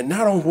and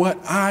not on what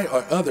I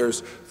or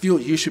others feel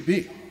you should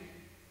be.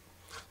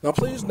 Now,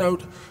 please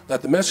note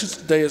that the message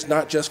today is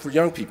not just for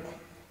young people.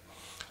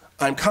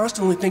 I'm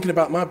constantly thinking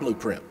about my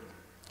blueprint,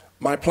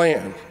 my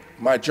plan,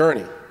 my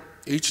journey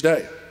each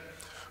day.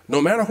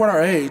 No matter what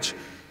our age,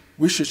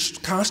 we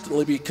should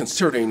constantly be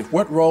considering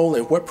what role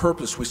and what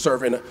purpose we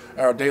serve in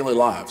our daily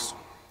lives.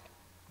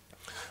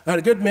 I had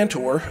a good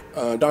mentor,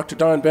 Dr.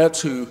 Don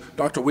Betts, who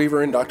Dr.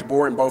 Weaver and Dr.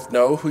 Boren both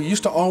know, who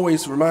used to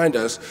always remind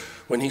us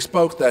when he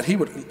spoke that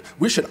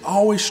we should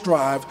always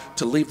strive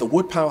to leave the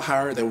woodpile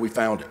higher than we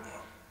found it.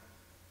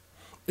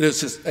 It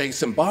is a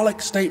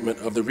symbolic statement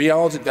of the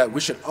reality that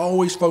we should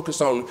always focus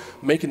on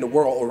making the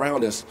world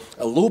around us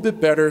a little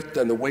bit better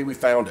than the way we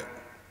found it.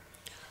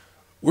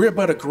 We're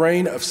but a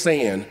grain of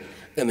sand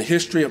in the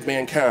history of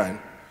mankind,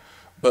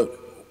 but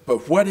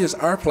what is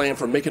our plan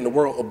for making the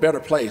world a better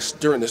place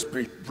during this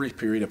brief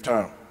period of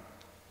time?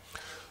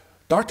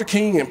 Dr.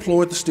 King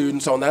employed the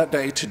students on that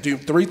day to do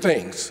 3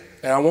 things,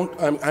 and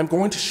I'm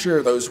going to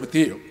share those with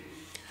you.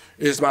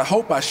 It is my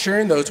hope by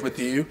sharing those with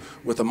you,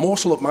 with a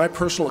morsel of my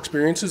personal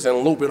experiences and a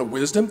little bit of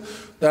wisdom,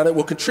 that it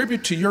will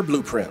contribute to your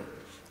blueprint,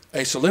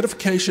 a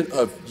solidification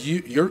of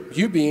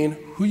you being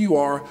who you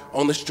are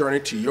on this journey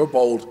to your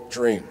bold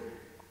dream.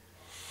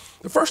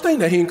 The first thing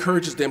that he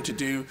encourages them to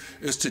do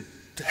is to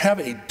have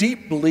a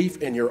deep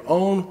belief in your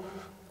own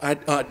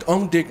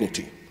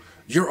dignity,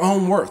 your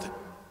own worth,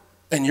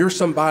 and your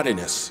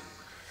somebodyness.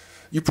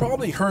 You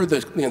probably heard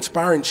the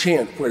inspiring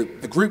chant where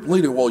the group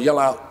leader will yell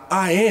out,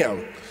 "I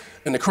am,"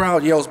 and the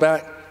crowd yells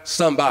back,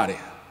 "Somebody."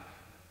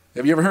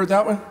 Have you ever heard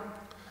that one?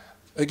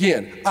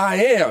 Again, "I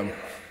am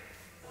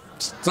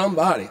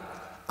somebody.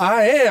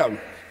 I am."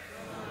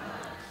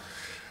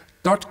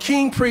 Dr.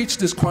 King preached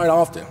this quite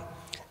often,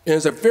 and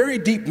it's a very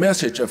deep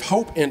message of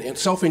hope and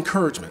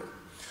self-encouragement.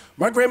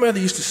 My grandmother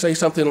used to say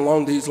something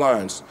along these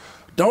lines: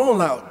 don't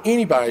allow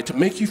anybody to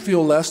make you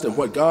feel less than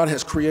what God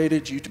has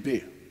created you to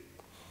be.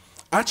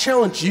 I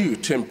challenge you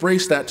to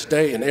embrace that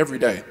today and every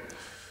day.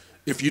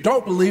 If you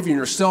don't believe in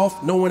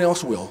yourself, no one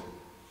else will.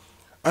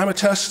 I'm a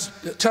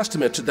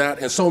testament to that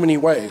in so many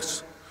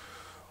ways.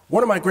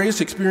 One of my greatest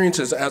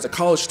experiences as a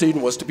college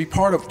student was to be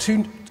part of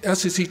 2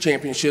 SEC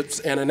championships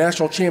and a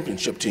national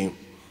championship team.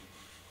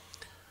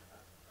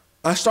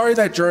 I started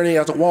that journey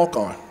as a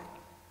walk-on.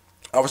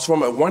 I was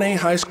from a 1A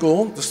high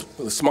school,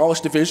 the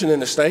smallest division in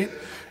the state,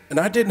 and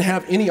I didn't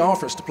have any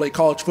offers to play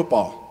college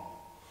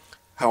football.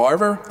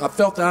 However, I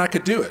felt that I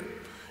could do it.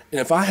 And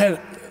if I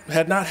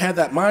had not had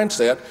that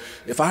mindset,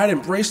 if I had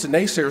embraced the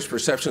naysayers'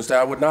 perceptions that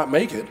I would not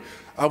make it,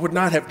 I would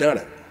not have done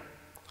it.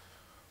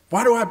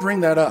 Why do I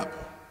bring that up?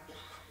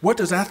 What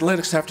does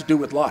athletics have to do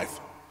with life?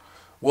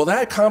 Well,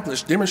 that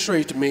accomplished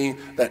demonstrated to me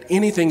that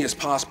anything is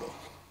possible.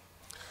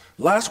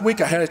 Last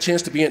week, I had a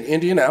chance to be in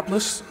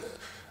Indianapolis.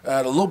 I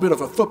had a little bit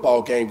of a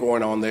football game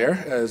going on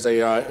there as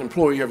an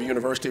employee of the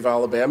University of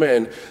Alabama,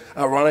 and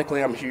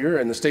ironically, I'm here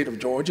in the state of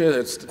Georgia.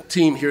 It's the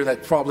team here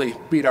that probably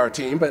beat our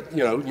team, but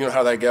you know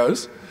how that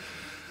goes.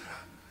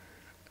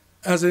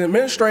 As an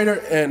administrator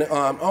and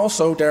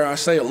also, dare I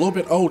say, a little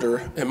bit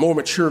older and more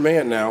mature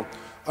man now,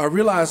 I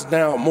realize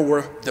now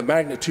more the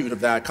magnitude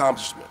of that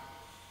accomplishment.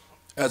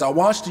 As I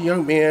watched a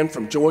young man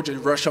from Georgia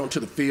rush onto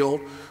the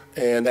field,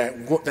 and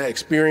that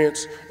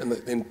experience,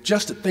 and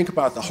just to think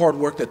about the hard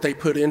work that they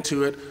put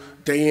into it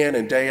day in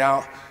and day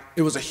out,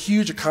 it was a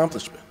huge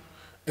accomplishment.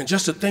 And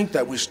just to think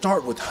that we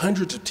start with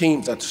hundreds of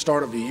teams at the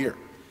start of the year,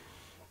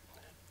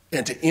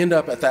 and to end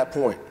up at that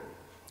point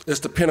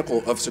is the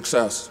pinnacle of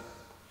success.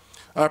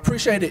 I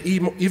appreciate it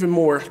even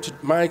more to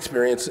my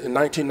experience in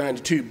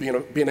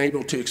 1992, being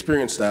able to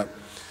experience that.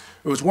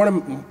 It was one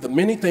of the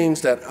many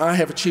things that I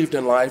have achieved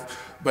in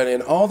life, but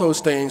in all those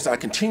things, I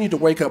continue to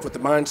wake up with the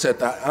mindset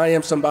that I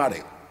am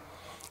somebody.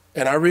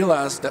 And I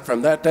realized that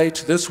from that day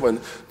to this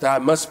one, that I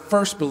must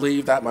first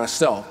believe that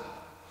myself.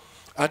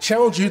 I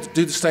challenge you to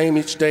do the same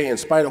each day in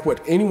spite of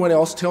what anyone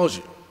else tells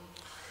you.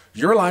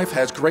 Your life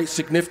has great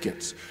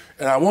significance,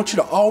 and I want you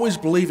to always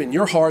believe in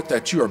your heart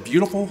that you are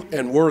beautiful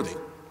and worthy,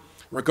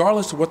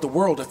 regardless of what the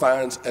world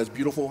defines as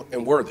beautiful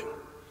and worthy.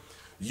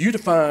 You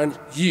define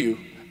you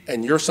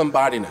and your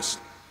somebodyness.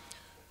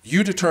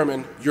 You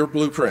determine your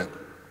blueprint.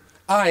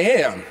 I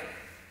am.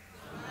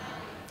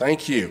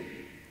 Thank you.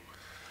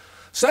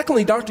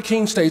 Secondly, Dr.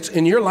 King states,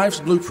 in your life's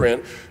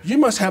blueprint, you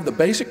must have the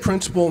basic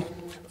principle,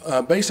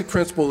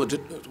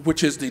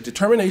 which is the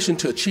determination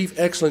to achieve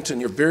excellence in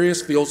your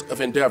various fields of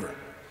endeavor.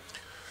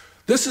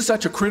 This is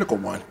such a critical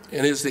one,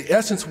 and is the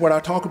essence of what I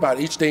talk about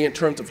each day in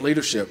terms of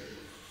leadership.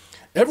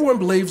 Everyone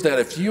believes that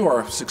if you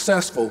are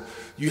successful,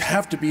 you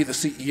have to be the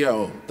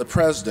CEO, the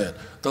president,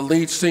 the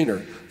lead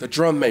singer, the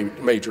drum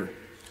major.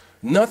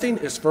 Nothing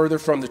is further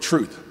from the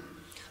truth.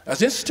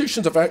 As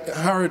institutions of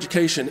higher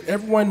education,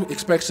 everyone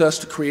expects us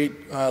to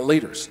create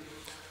leaders.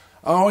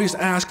 I always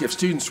ask if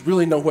students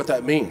really know what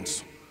that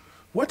means.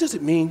 What does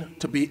it mean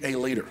to be a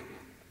leader?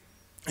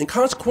 And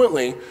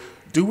consequently,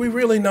 do we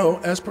really know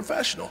as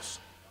professionals?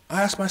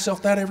 I ask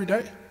myself that every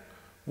day.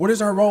 What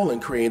is our role in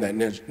creating that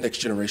next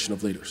generation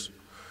of leaders?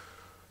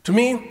 To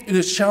me, it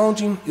is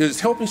challenging. It is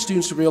helping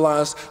students to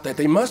realize that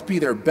they must be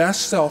their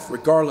best self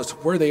regardless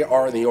of where they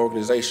are in the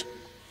organization.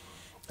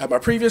 At my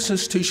previous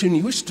institution, we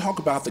used to talk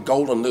about the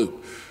Golden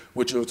Loop,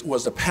 which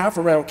was the path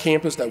around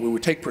campus that we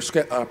would take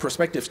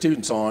prospective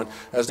students on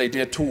as they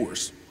did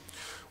tours.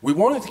 We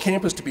wanted the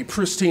campus to be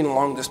pristine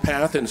along this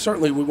path, and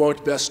certainly we wanted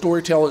the best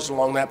storytellers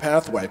along that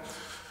pathway.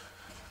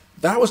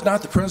 That was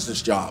not the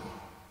president's job,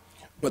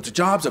 but the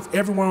jobs of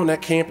everyone on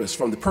that campus,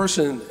 from the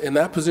person in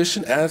that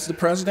position as the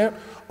president,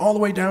 all the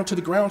way down to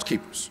the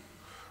groundskeepers.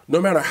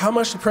 No matter how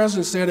much the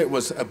president said it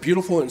was a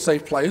beautiful and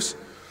safe place,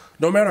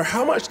 no matter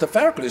how much the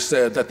faculty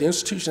said that the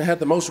institution had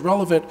the most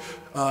relevant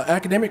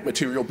academic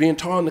material being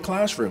taught in the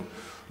classroom,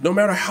 no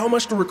matter how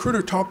much the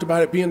recruiter talked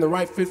about it being the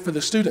right fit for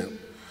the student,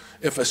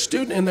 if a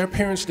student and their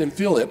parents didn't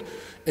feel it,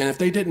 and if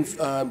they didn't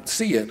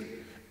see it,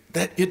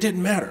 that it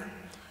didn't matter.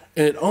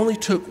 And it only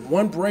took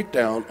one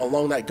breakdown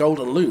along that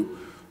golden loop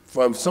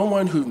from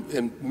someone who,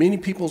 in many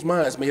people's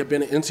minds, may have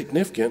been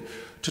insignificant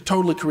to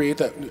totally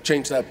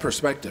change that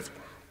perspective.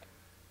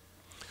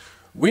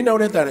 We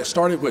noted that it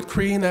started with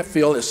creating that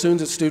feel as soon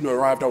as a student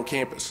arrived on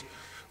campus.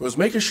 It was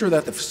making sure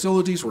that the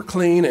facilities were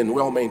clean and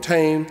well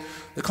maintained,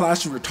 the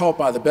classes were taught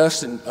by the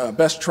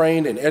best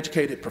trained and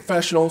educated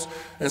professionals,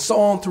 and so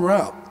on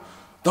throughout.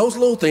 Those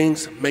little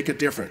things make a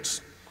difference.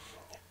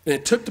 And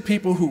it took the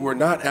people who were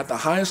not at the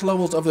highest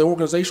levels of the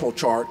organizational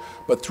chart,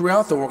 but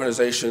throughout the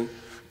organization,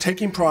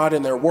 taking pride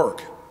in their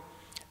work.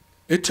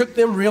 It took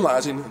them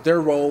realizing their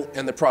role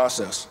in the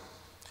process.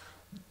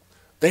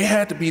 They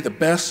had to be the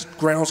best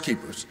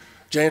groundskeepers,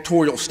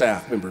 janitorial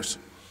staff members,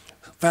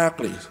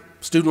 faculty,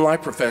 student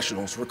life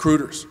professionals,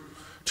 recruiters,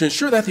 to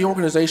ensure that the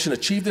organization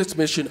achieved its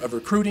mission of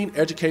recruiting,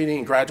 educating,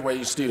 and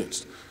graduating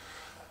students.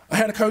 I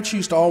had a coach who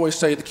used to always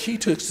say the key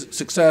to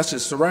success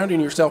is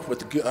surrounding yourself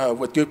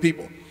with good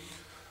people.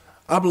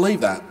 I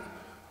believe that,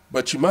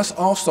 but you must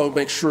also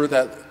make sure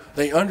that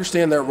they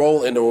understand their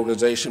role in the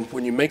organization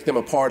when you make them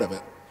a part of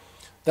it.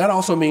 That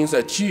also means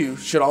that you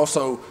should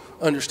also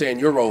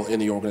understand your role in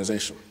the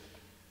organization.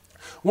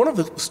 One of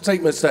the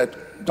statements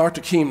that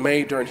Dr. King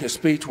made during his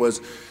speech was,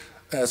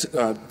 at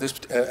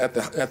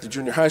the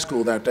junior high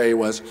school that day,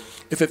 was,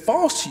 if it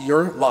falls to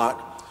your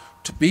lot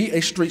to be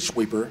a street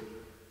sweeper,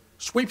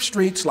 sweep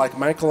streets like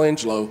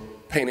Michelangelo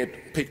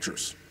painted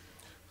pictures.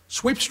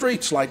 Sweep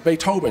streets like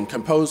Beethoven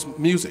composed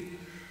music.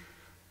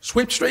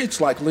 Sweep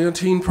streets like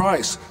Leontine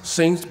Price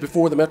sings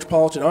before the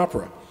Metropolitan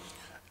Opera.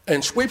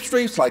 And sweep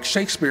streets like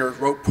Shakespeare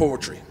wrote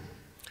poetry.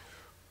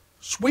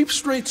 Sweep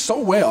streets so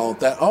well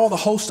that all the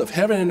hosts of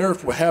heaven and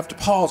earth will have to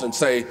pause and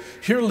say,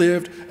 here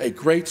lived a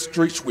great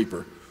street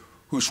sweeper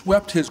who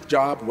swept his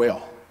job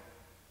well.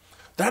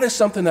 That is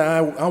something that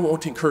I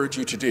want to encourage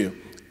you to do.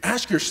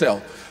 Ask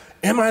yourself,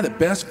 am I the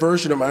best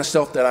version of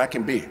myself that I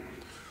can be?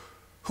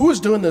 Who is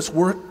doing this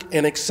work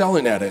and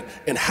excelling at it,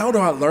 and how do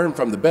I learn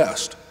from the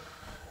best?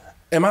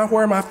 Am I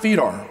where my feet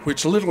are,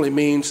 which literally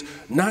means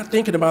not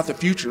thinking about the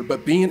future,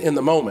 but being in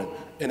the moment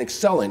and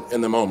excelling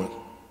in the moment?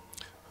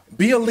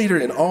 Be a leader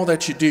in all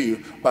that you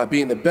do by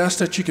being the best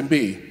that you can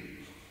be.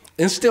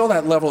 Instill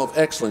that level of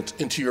excellence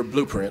into your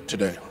blueprint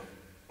today.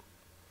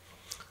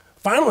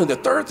 Finally, the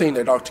third thing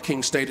that Dr.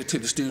 King stated to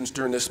the students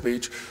during this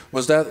speech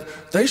was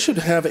that they should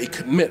have a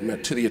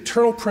commitment to the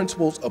eternal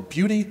principles of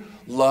beauty,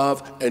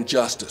 love, and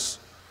justice.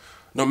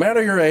 No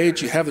matter your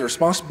age, you have the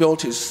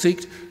responsibility to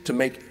seek to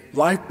make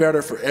life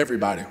better for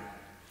everybody.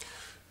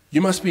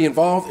 You must be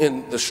involved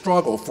in the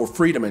struggle for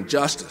freedom and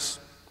justice.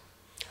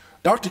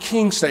 Dr.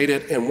 King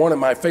stated in one of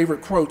my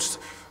favorite quotes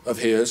of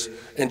his,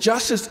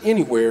 injustice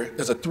anywhere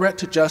is a threat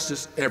to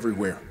justice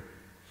everywhere.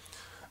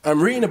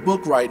 I'm reading a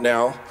book right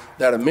now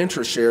that a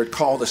mentor shared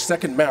called The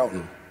Second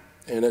Mountain,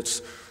 and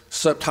it's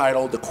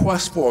subtitled The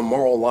Quest for a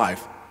Moral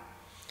Life.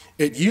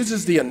 It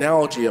uses the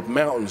analogy of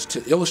mountains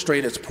to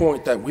illustrate its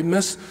point that we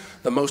miss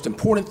the most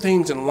important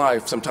things in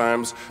life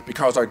sometimes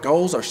because our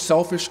goals are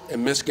selfish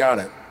and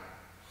misguided.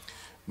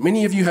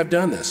 Many of you have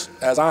done this,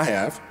 as I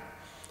have,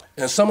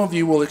 and some of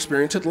you will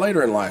experience it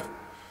later in life.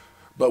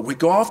 But we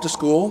go off to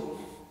school,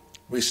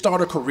 we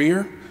start a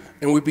career,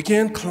 and we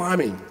begin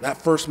climbing that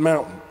first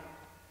mountain.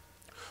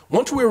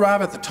 Once we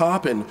arrive at the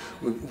top and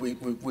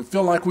we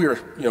feel like we are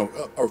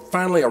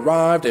finally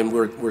arrived and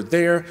we're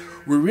there,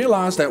 we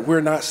realize that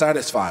we're not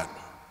satisfied.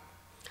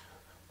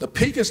 The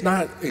peak is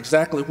not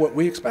exactly what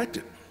we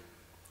expected.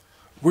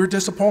 We're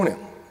disappointed.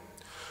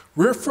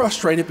 We're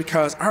frustrated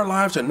because our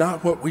lives are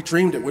not what we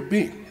dreamed it would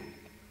be.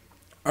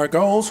 Our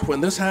goals,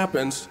 when this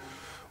happens,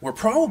 were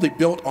probably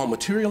built on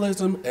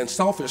materialism and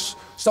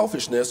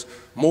selfishness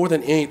more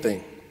than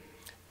anything.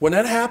 When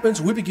that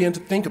happens, we begin to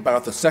think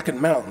about the second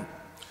mountain.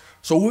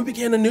 So we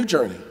begin a new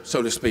journey,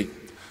 so to speak.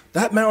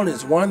 That mountain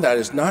is one that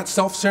is not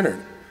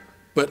self-centered,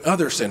 but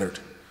other-centered.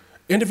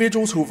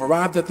 Individuals who have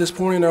arrived at this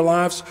point in their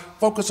lives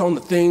focus on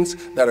the things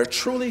that are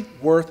truly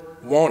worth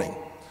wanting,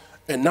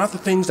 and not the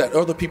things that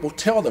other people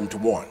tell them to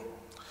want.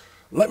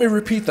 Let me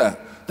repeat that.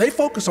 They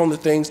focus on the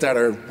things that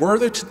are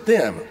worthy to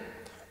them,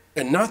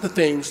 and not the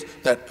things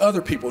that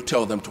other people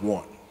tell them to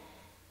want.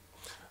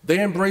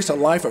 They embrace a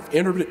life of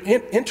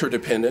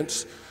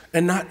interdependence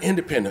and not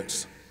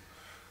independence.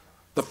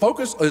 The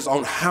focus is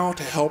on how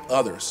to help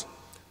others.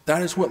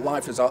 That is what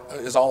life is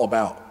all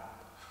about.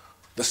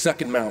 The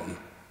second mountain.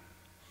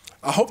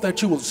 I hope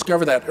that you will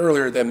discover that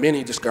earlier than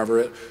many discover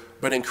it,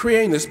 but in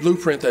creating this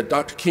blueprint that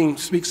Dr. King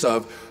speaks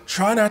of,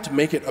 try not to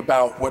make it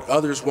about what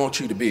others want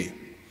you to be.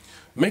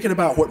 Make it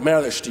about what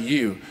matters to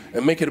you,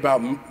 and make it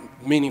about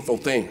meaningful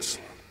things.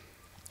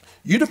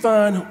 You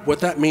define what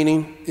that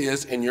meaning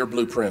is in your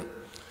blueprint.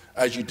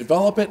 As you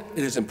develop it,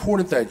 it is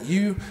important that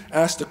you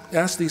ask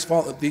these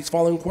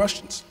following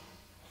questions.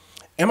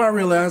 Am I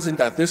realizing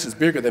that this is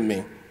bigger than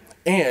me?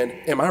 And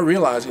am I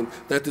realizing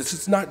that this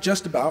is not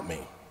just about me?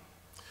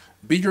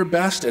 Be your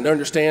best and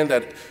understand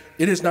that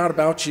it is not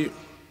about you.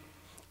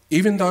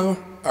 Even though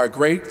our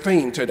great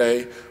theme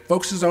today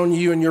focuses on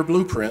you and your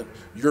blueprint,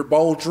 your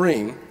bold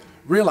dream,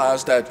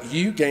 realize that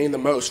you gain the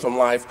most from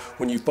life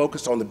when you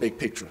focus on the big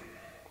picture.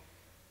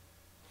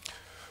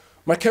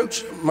 My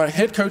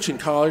head coach in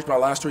college, my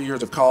last 3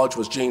 years of college,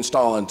 was Gene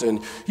Stallings,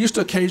 and he used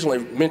to occasionally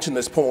mention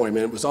this poem,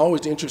 and it was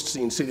always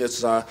interesting to see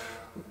this,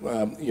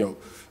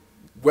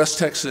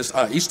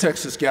 East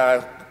Texas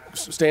guy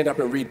stand up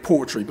and read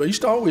poetry, but he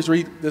used to always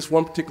read this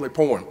one particular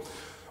poem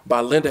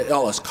by Linda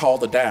Ellis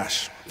called The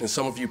Dash, and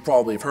some of you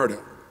probably have heard it.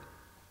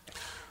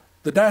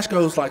 The dash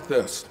goes like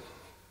this.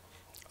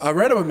 I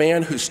read of a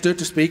man who stood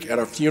to speak at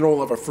a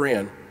funeral of a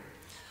friend,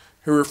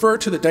 who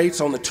referred to the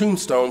dates on the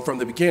tombstone from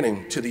the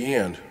beginning to the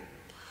end.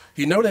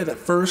 He noted that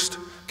first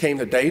came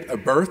the date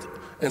of birth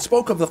and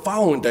spoke of the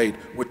following date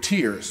with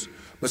tears,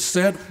 but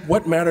said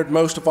what mattered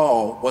most of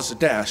all was the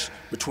dash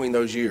between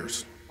those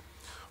years.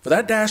 For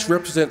that dash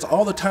represents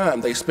all the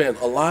time they spent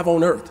alive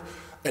on earth,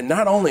 and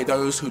not only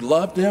those who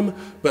loved them,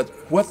 but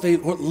what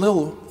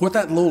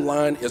that little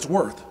line is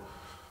worth.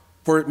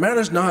 For it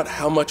matters not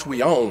how much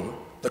we own,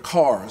 the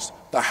cars,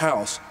 the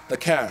house, the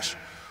cash.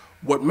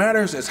 What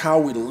matters is how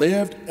we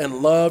lived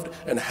and loved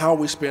and how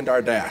we spend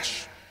our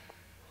dash.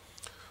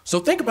 So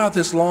think about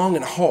this long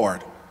and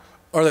hard.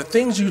 Are there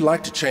things you'd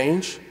like to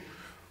change?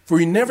 For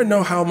you never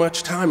know how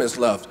much time is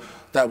left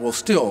that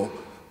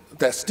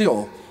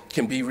still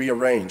can be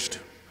rearranged.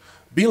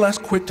 Be less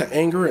quick to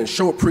anger and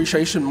show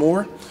appreciation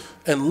more,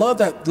 and love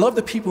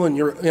the people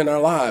in our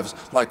lives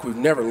like we've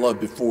never loved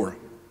before.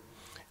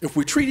 If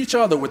we treat each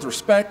other with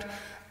respect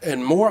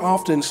and more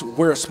often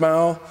wear a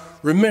smile,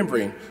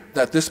 remembering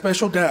that this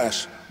special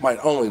dash might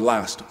only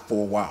last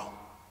for a while.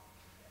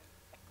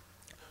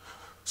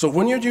 So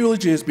when your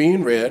eulogy is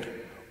being read,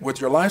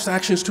 with your life's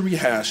actions to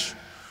rehash,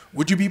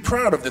 would you be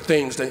proud of the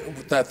things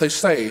that they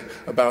say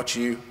about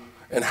you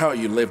and how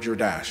you lived your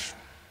dash?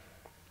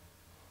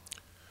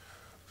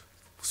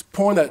 It's a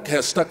poem that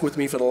has stuck with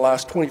me for the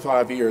last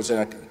 25 years, and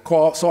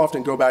I so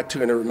often go back to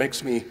it, and it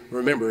makes me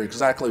remember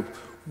exactly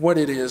what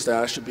it is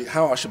that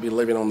how I should be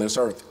living on this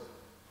earth.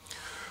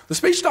 The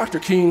speech by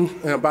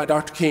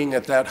Dr. King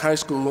at that high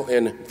school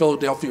in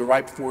Philadelphia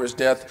right before his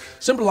death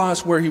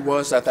symbolized where he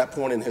was at that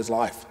point in his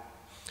life.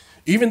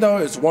 Even though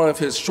it's one of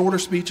his shorter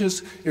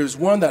speeches, it was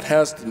one that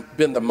has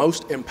been the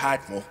most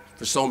impactful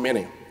for so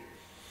many.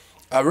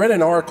 I read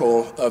an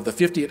article of the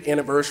 50th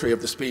anniversary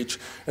of the speech,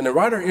 and the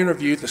writer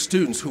interviewed the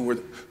students who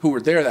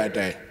were there that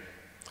day.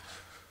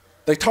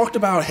 They talked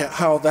about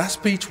how that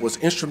speech was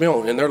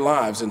instrumental in their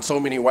lives in so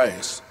many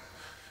ways.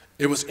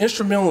 It was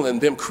instrumental in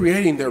them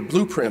creating their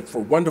blueprint for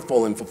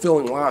wonderful and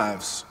fulfilling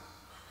lives.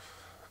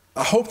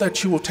 I hope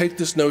that you will take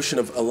this notion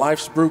of a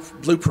life's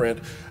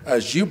blueprint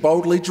as you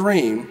boldly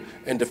dream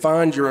and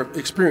define your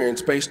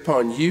experience based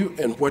upon you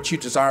and what you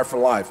desire for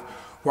life,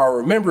 while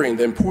remembering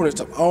the importance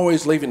of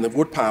always leaving the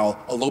woodpile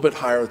a little bit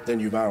higher than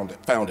you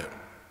found it.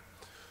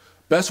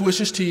 Best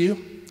wishes to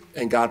you,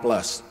 and God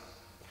bless.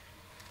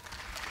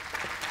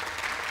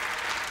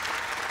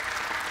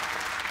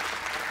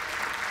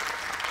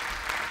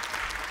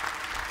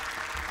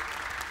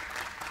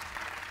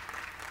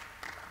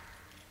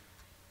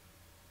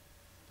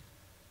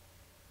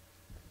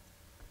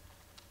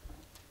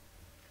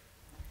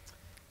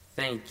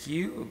 Thank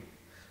you,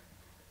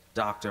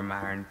 Dr.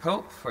 Myron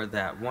Pope, for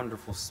that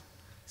wonderful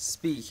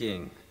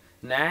speaking.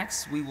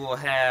 Next, we will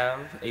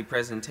have a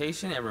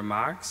presentation and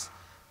remarks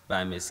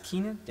by Ms.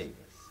 Keena Davis.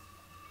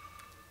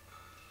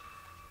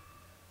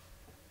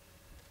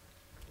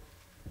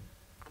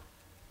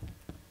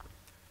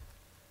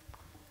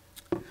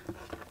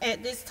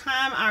 At this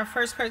time, our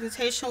first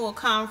presentation will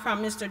come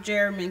from Mr.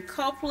 Jeremy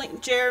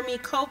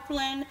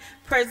Copeland,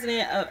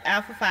 President of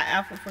Alpha Phi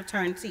Alpha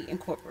Fraternity,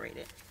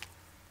 Incorporated.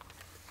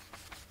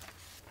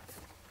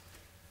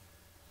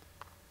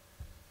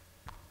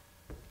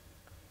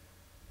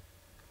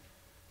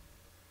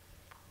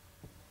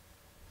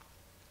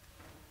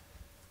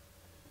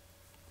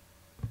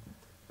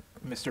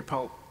 Mr.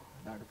 Pope,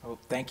 Dr. Pope,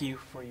 thank you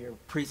for your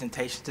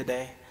presentation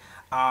today.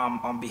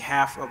 On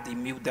behalf of the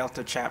Mu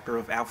Delta chapter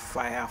of Alpha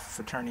Phi Alpha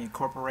Fraternity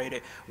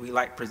Incorporated, we'd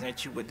like to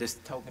present you with this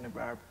token of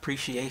our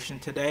appreciation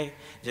today.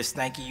 Just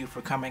thanking you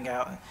for coming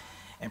out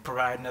and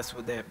providing us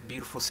with that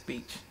beautiful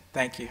speech.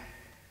 Thank you.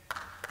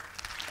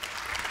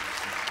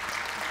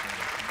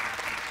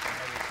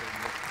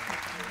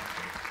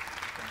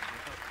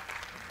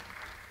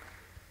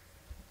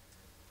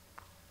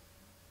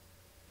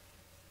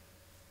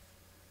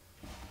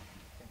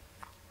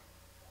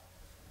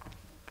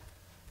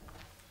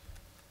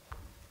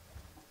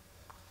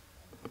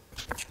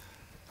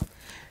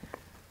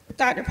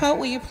 Dr. Pope,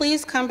 will you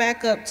please come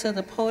back up to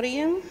the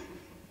podium?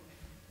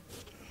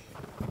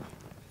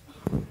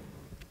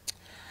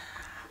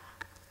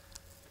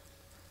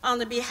 On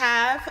the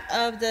behalf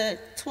of the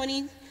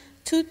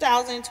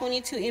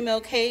 2022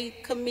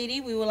 MLK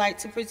Committee, we would like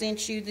to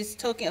present you this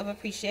token of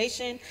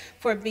appreciation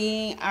for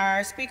being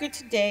our speaker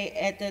today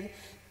at the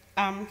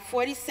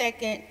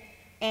 42nd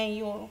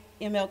Annual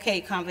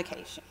MLK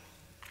Convocation.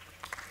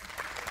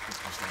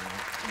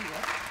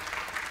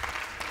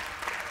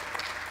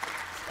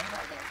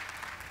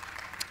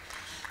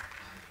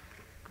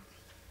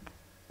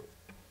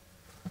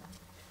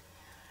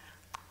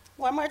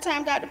 One more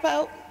time, Dr.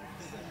 Pope.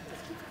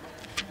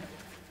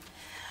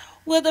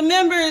 Will the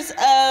members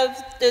of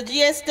the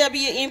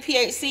GSW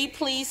NPHC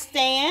please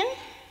stand?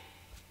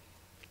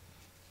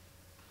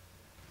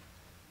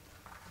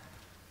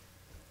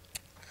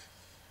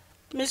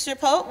 Mr.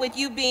 Pope, with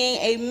you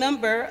being a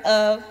member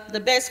of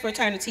the best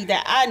fraternity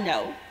that I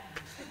know,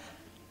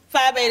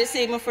 Phi Beta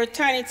Sigma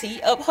fraternity,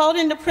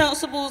 upholding the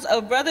principles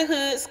of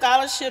brotherhood,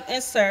 scholarship,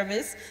 and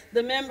service,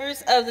 the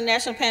members of the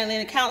National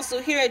Pan-Atlantic Council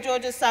here at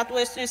Georgia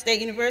Southwestern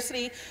State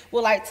University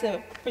would like to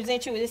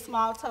present you with a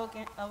small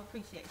token of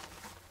appreciation.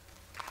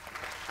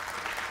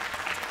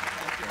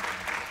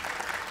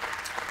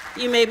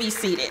 You may be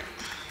seated.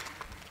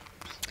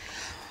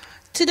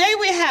 Today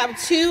we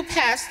have two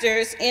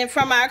pastors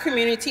from our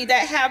community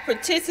that have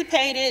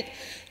participated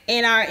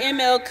in our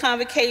ML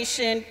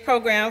Convocation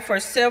program for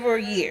several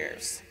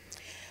years.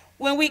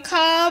 When we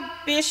call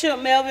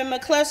Bishop Melvin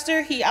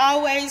McCluster, he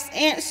always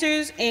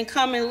answers and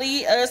come and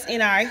lead us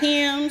in our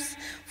hymns,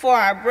 for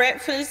our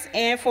breakfast,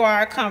 and for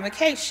our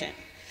convocation.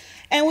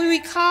 And when we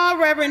call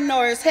Reverend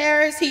Norris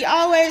Harris, he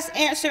always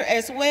answers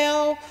as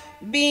well,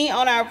 being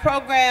on our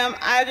program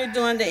either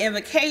during the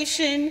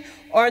invocation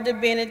or the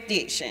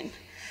benediction.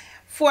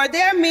 For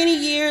their many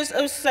years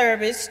of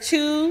service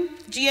to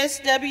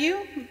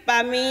GSW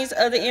by means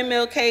of the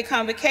MLK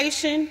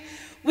Convocation,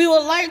 we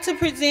would like to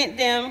present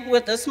them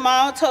with a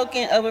small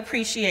token of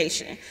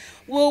appreciation.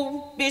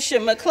 Will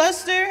Bishop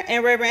McCluster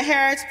and Reverend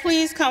Harris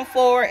please come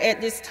forward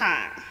at this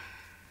time?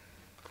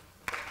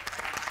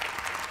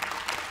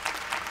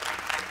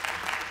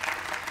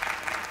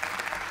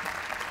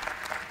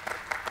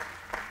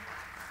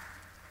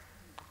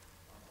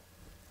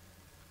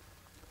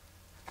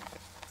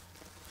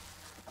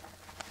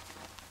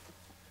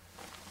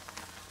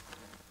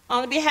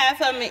 On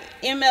behalf of the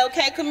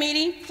MLK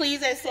Committee,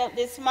 please accept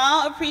this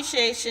small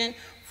appreciation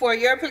for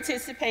your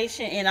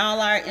participation in all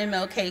our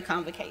MLK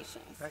convocations.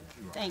 Thank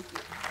you. Thank you.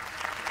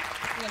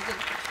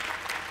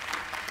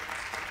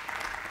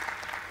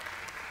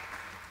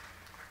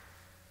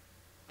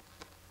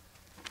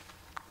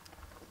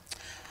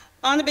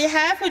 On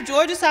behalf of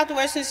Georgia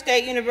Southwestern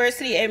State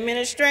University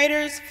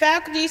administrators,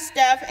 faculty,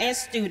 staff, and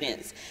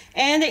students,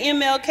 and the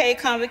MLK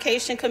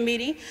Convocation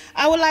Committee,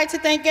 I would like to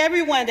thank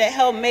everyone that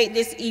helped make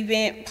this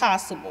event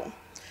possible.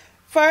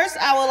 First,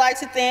 I would like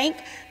to thank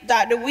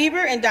Dr.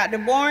 Weber and Dr.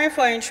 Boren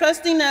for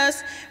entrusting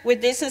us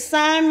with this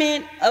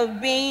assignment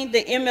of being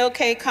the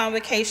MLK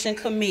Convocation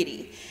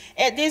Committee.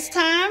 At this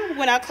time,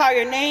 when I call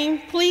your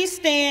name, please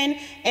stand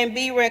and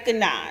be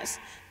recognized.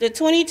 The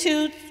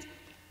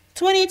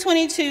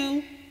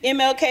 2022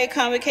 MLK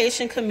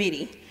Convocation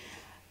Committee: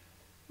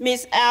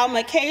 Ms. Al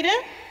Makeda,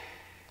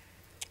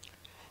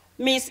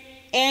 Ms.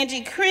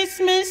 Angie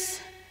Christmas,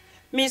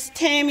 Ms.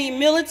 Tammy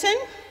Milliton,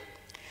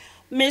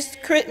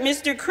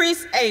 Mr.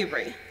 Chris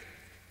Avery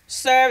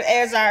serve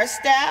as our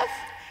staff.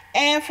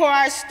 And for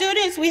our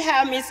students, we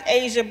have Ms.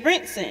 Asia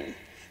Brinson,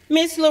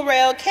 Ms.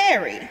 Laurel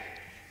Carey,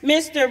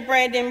 Mr.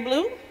 Brandon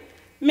Blue,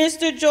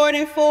 Mr.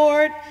 Jordan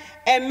Ford,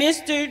 and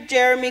Mr.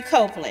 Jeremy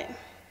Copeland.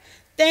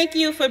 Thank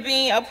you for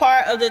being a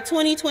part of the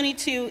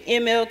 2022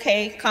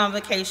 MLK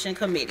Convocation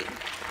Committee.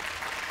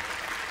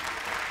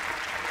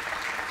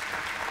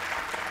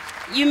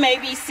 You may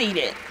be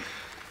seated.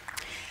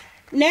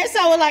 Next,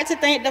 I would like to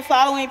thank the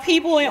following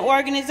people and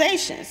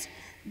organizations: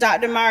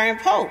 Dr. Myron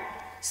Pope,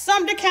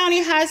 Sumter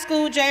County High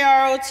School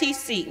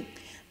JROTC,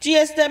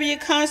 GSW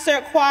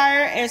Concert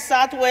Choir and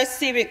Southwest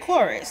Civic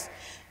Chorus,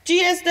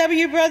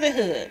 GSW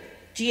Brotherhood,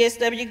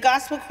 GSW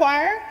Gospel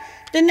Choir,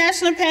 the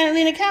National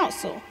Pan-Atlantic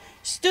Council,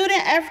 Student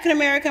African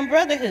American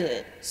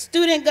Brotherhood,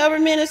 Student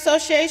Government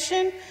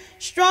Association,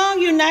 Strong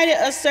United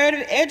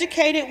Assertive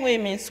Educated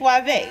Women,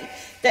 SWAVE,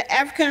 the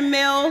African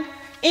Male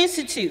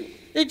Institute,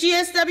 the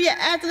GSW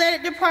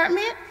Athletic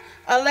Department,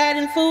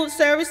 Aladdin Food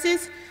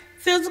Services,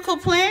 Physical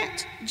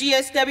Plant,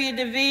 GSW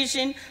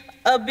Division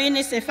of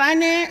Business and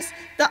Finance,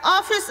 the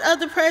Office of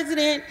the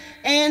President,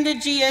 and the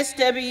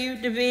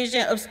GSW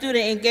Division of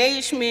Student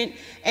Engagement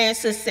and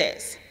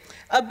Success.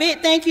 A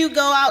big thank you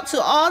go out to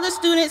all the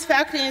students,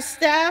 faculty, and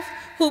staff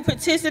who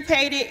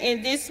participated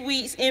in this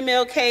week's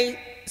MLK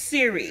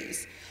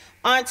series.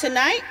 On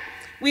tonight,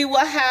 we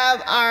will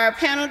have our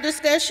panel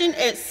discussion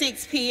at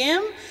 6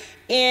 p.m.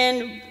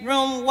 in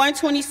room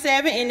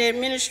 127 in the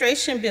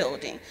administration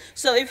building.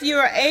 So if you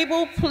are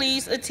able,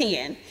 please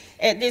attend.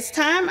 At this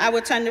time, I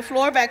will turn the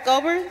floor back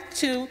over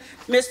to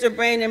Mr.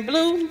 Brandon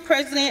Blue,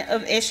 President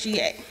of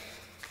SGA.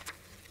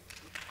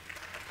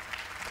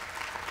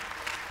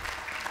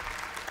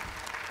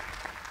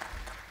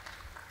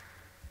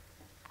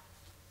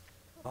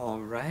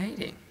 All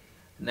righty.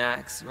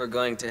 Next, we're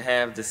going to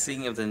have the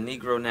singing of the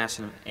Negro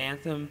National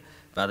Anthem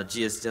by the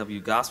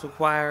GSW Gospel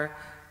Choir,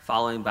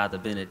 following by the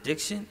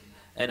benediction.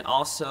 And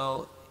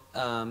also,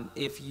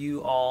 if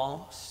you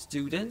all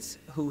students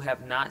who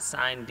have not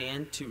signed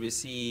in to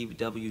receive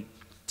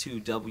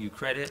W2W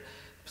credit,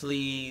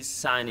 please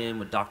sign in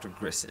with Dr.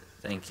 Grissom.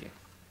 Thank you.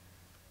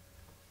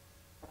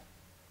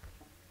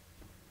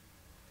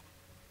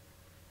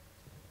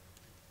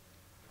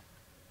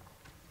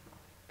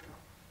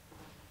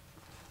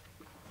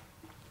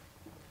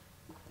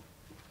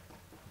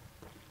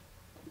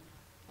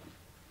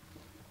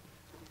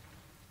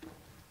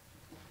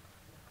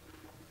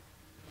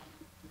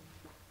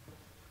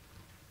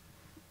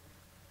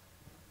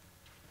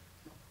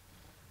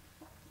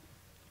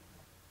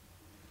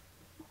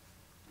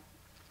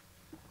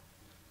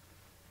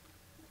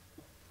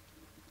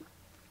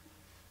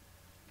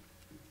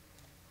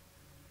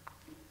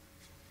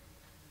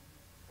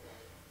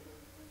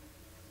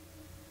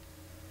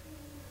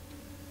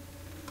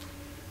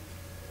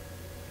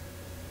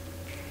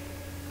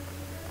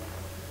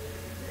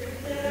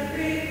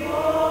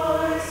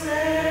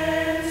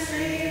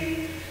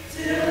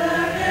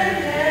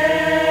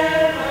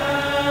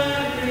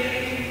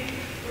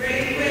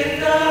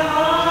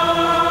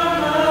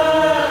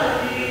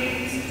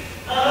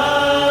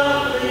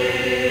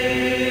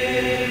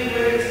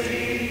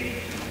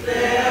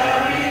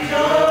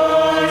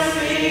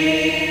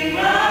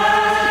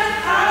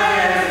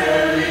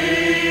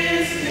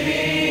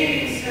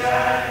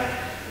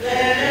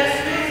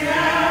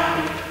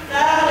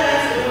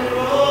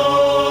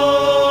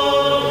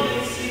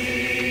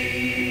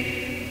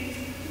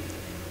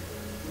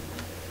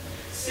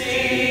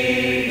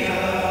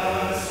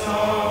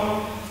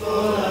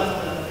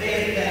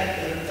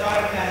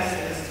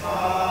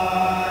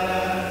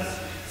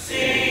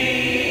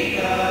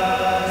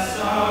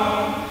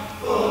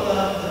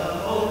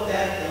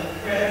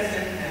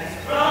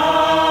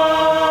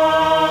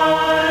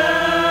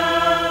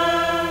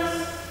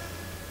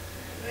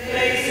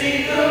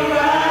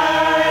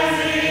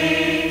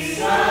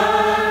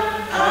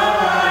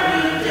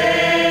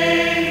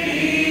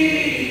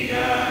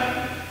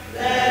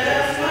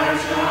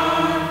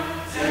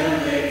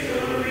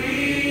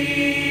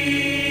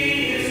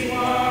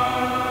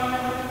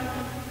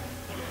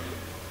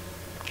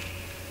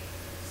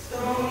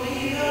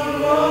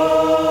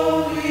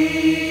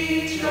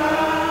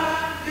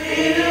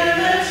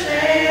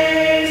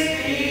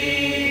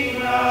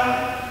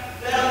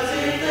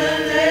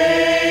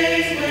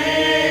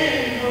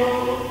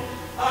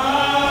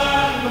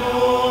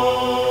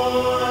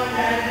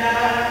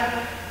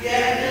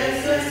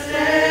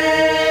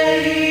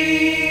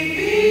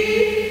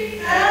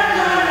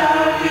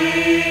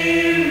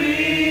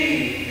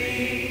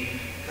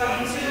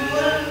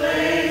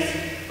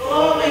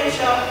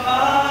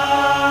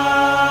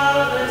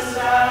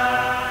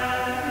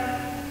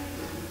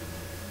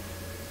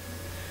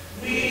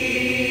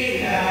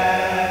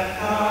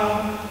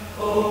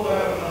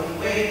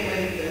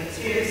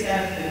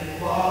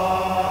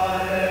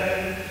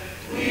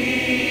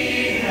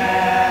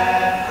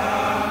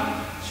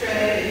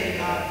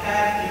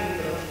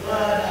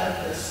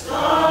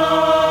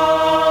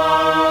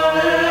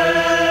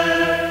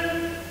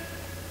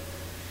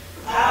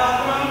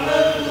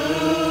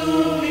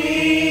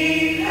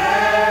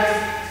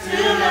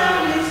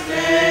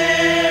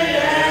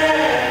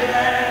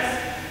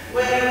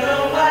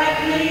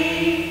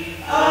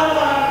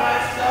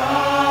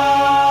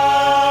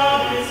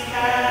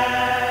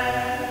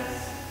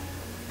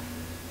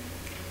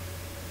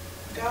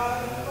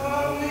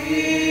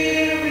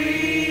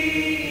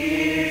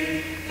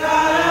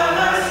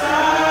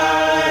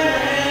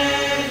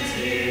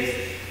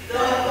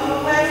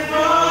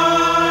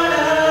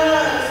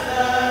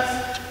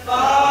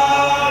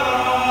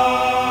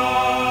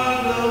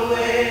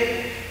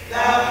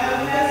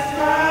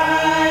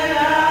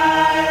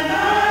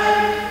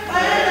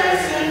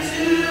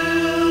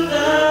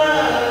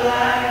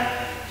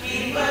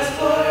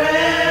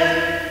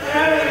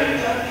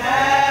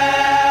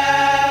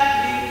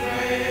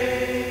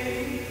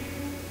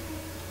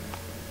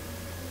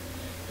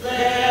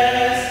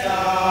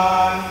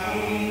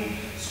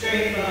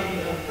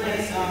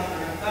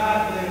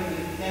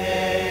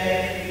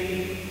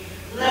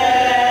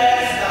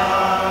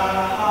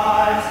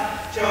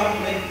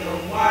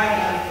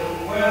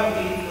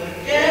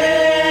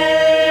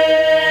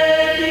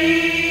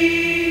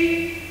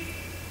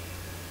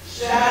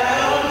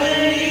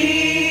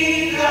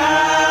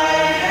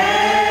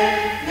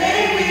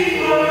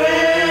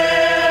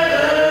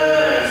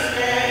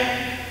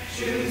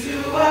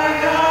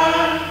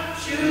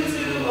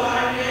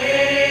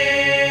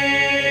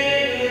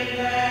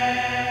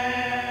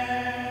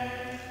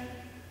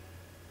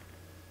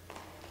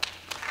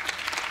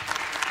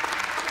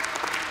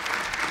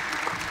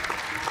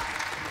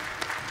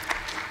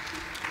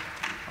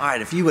 All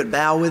right, if you would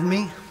bow with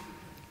me.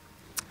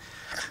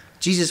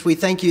 Jesus, we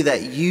thank you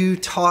that you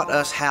taught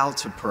us how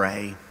to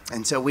pray.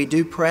 And so we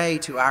do pray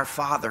to our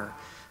Father,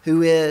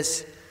 who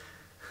is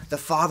the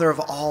Father of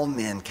all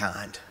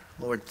mankind.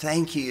 Lord,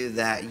 thank you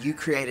that you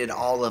created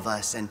all of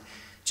us. And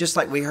just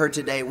like we heard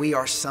today, we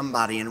are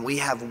somebody and we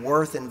have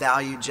worth and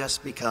value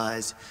just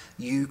because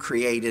you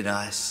created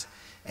us.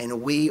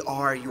 And we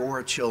are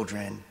your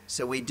children.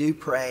 So we do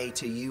pray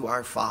to you,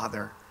 our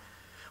Father.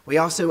 We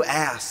also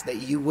ask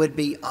that you would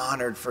be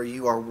honored, for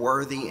you are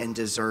worthy and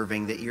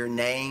deserving, that your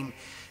name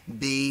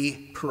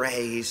be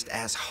praised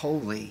as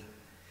holy.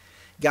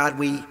 God,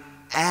 we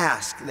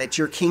ask that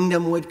your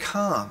kingdom would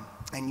come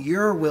and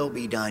your will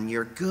be done,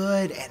 your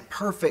good and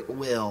perfect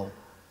will,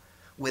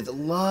 with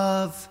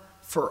love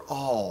for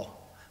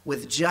all,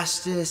 with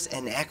justice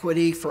and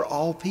equity for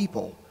all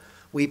people.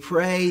 We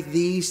pray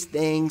these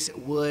things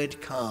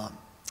would come.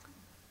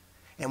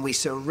 And we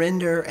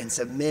surrender and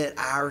submit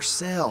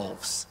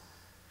ourselves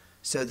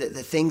so that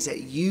the things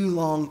that you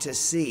long to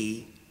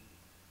see,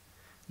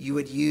 you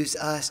would use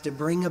us to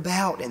bring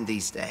about in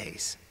these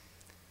days.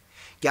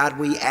 God,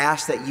 we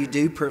ask that you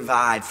do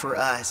provide for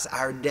us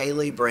our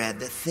daily bread,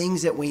 the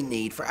things that we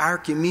need for our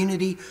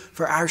community,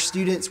 for our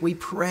students. We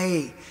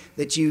pray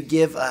that you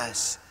give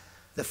us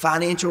the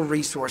financial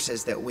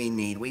resources that we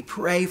need. We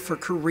pray for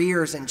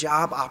careers and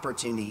job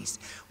opportunities.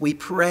 We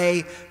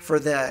pray for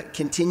the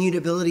continued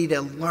ability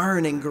to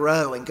learn and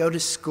grow and go to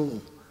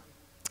school.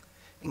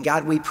 And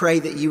God, we pray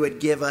that you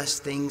would give us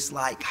things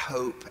like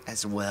hope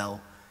as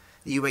well.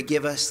 That you would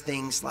give us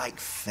things like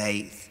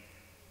faith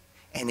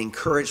and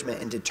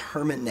encouragement and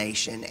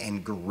determination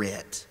and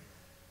grit.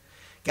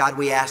 God,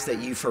 we ask that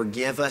you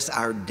forgive us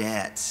our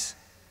debts.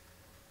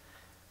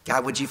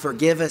 God, would you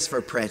forgive us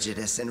for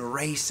prejudice and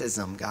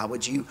racism? God,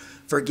 would you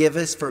forgive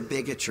us for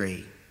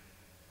bigotry?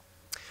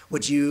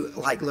 Would you,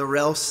 like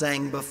Laurel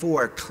sang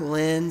before,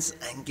 cleanse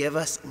and give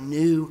us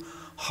new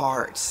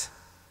hearts?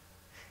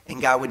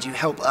 And God, would you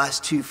help us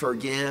to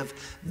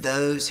forgive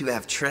those who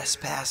have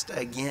trespassed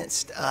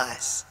against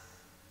us?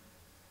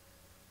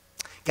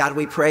 God,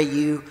 we pray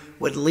you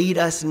would lead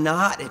us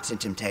not into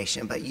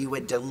temptation, but you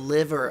would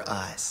deliver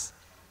us.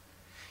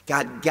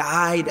 God,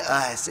 guide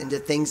us into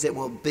things that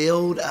will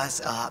build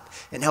us up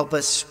and help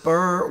us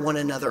spur one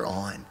another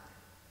on.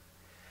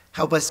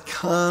 Help us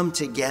come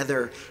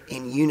together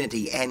in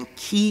unity and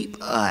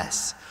keep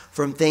us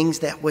from things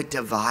that would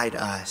divide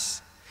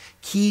us.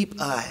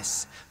 Keep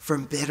us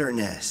from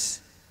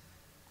bitterness.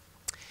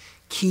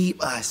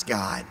 Keep us,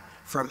 God,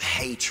 from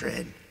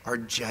hatred or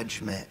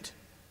judgment.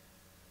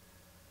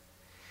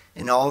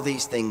 In all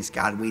these things,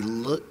 God, we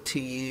look to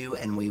you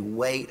and we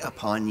wait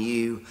upon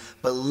you,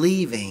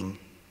 believing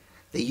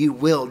that you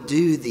will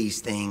do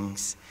these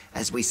things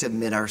as we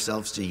submit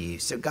ourselves to you.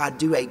 So God,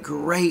 do a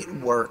great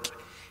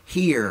work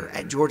here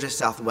at Georgia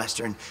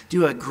Southwestern.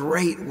 Do a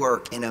great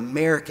work in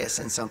Americus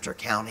and Sumter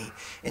County,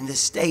 in the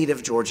state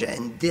of Georgia,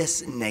 in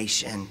this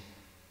nation,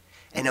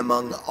 and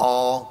among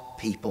all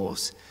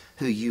peoples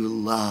who you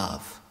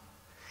love.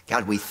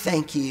 God, we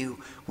thank you,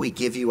 we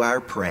give you our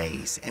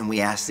praise, and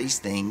we ask these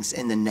things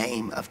in the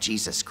name of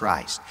Jesus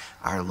Christ,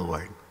 our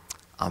Lord.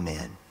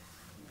 Amen.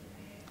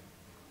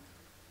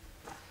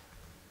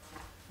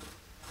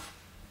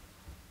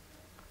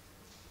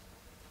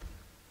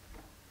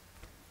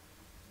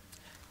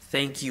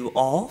 Thank you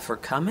all for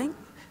coming.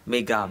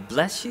 May God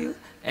bless you,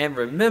 and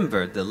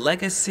remember the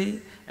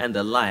legacy and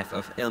the life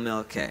of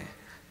MLK.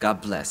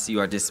 God bless.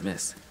 You are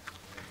dismissed.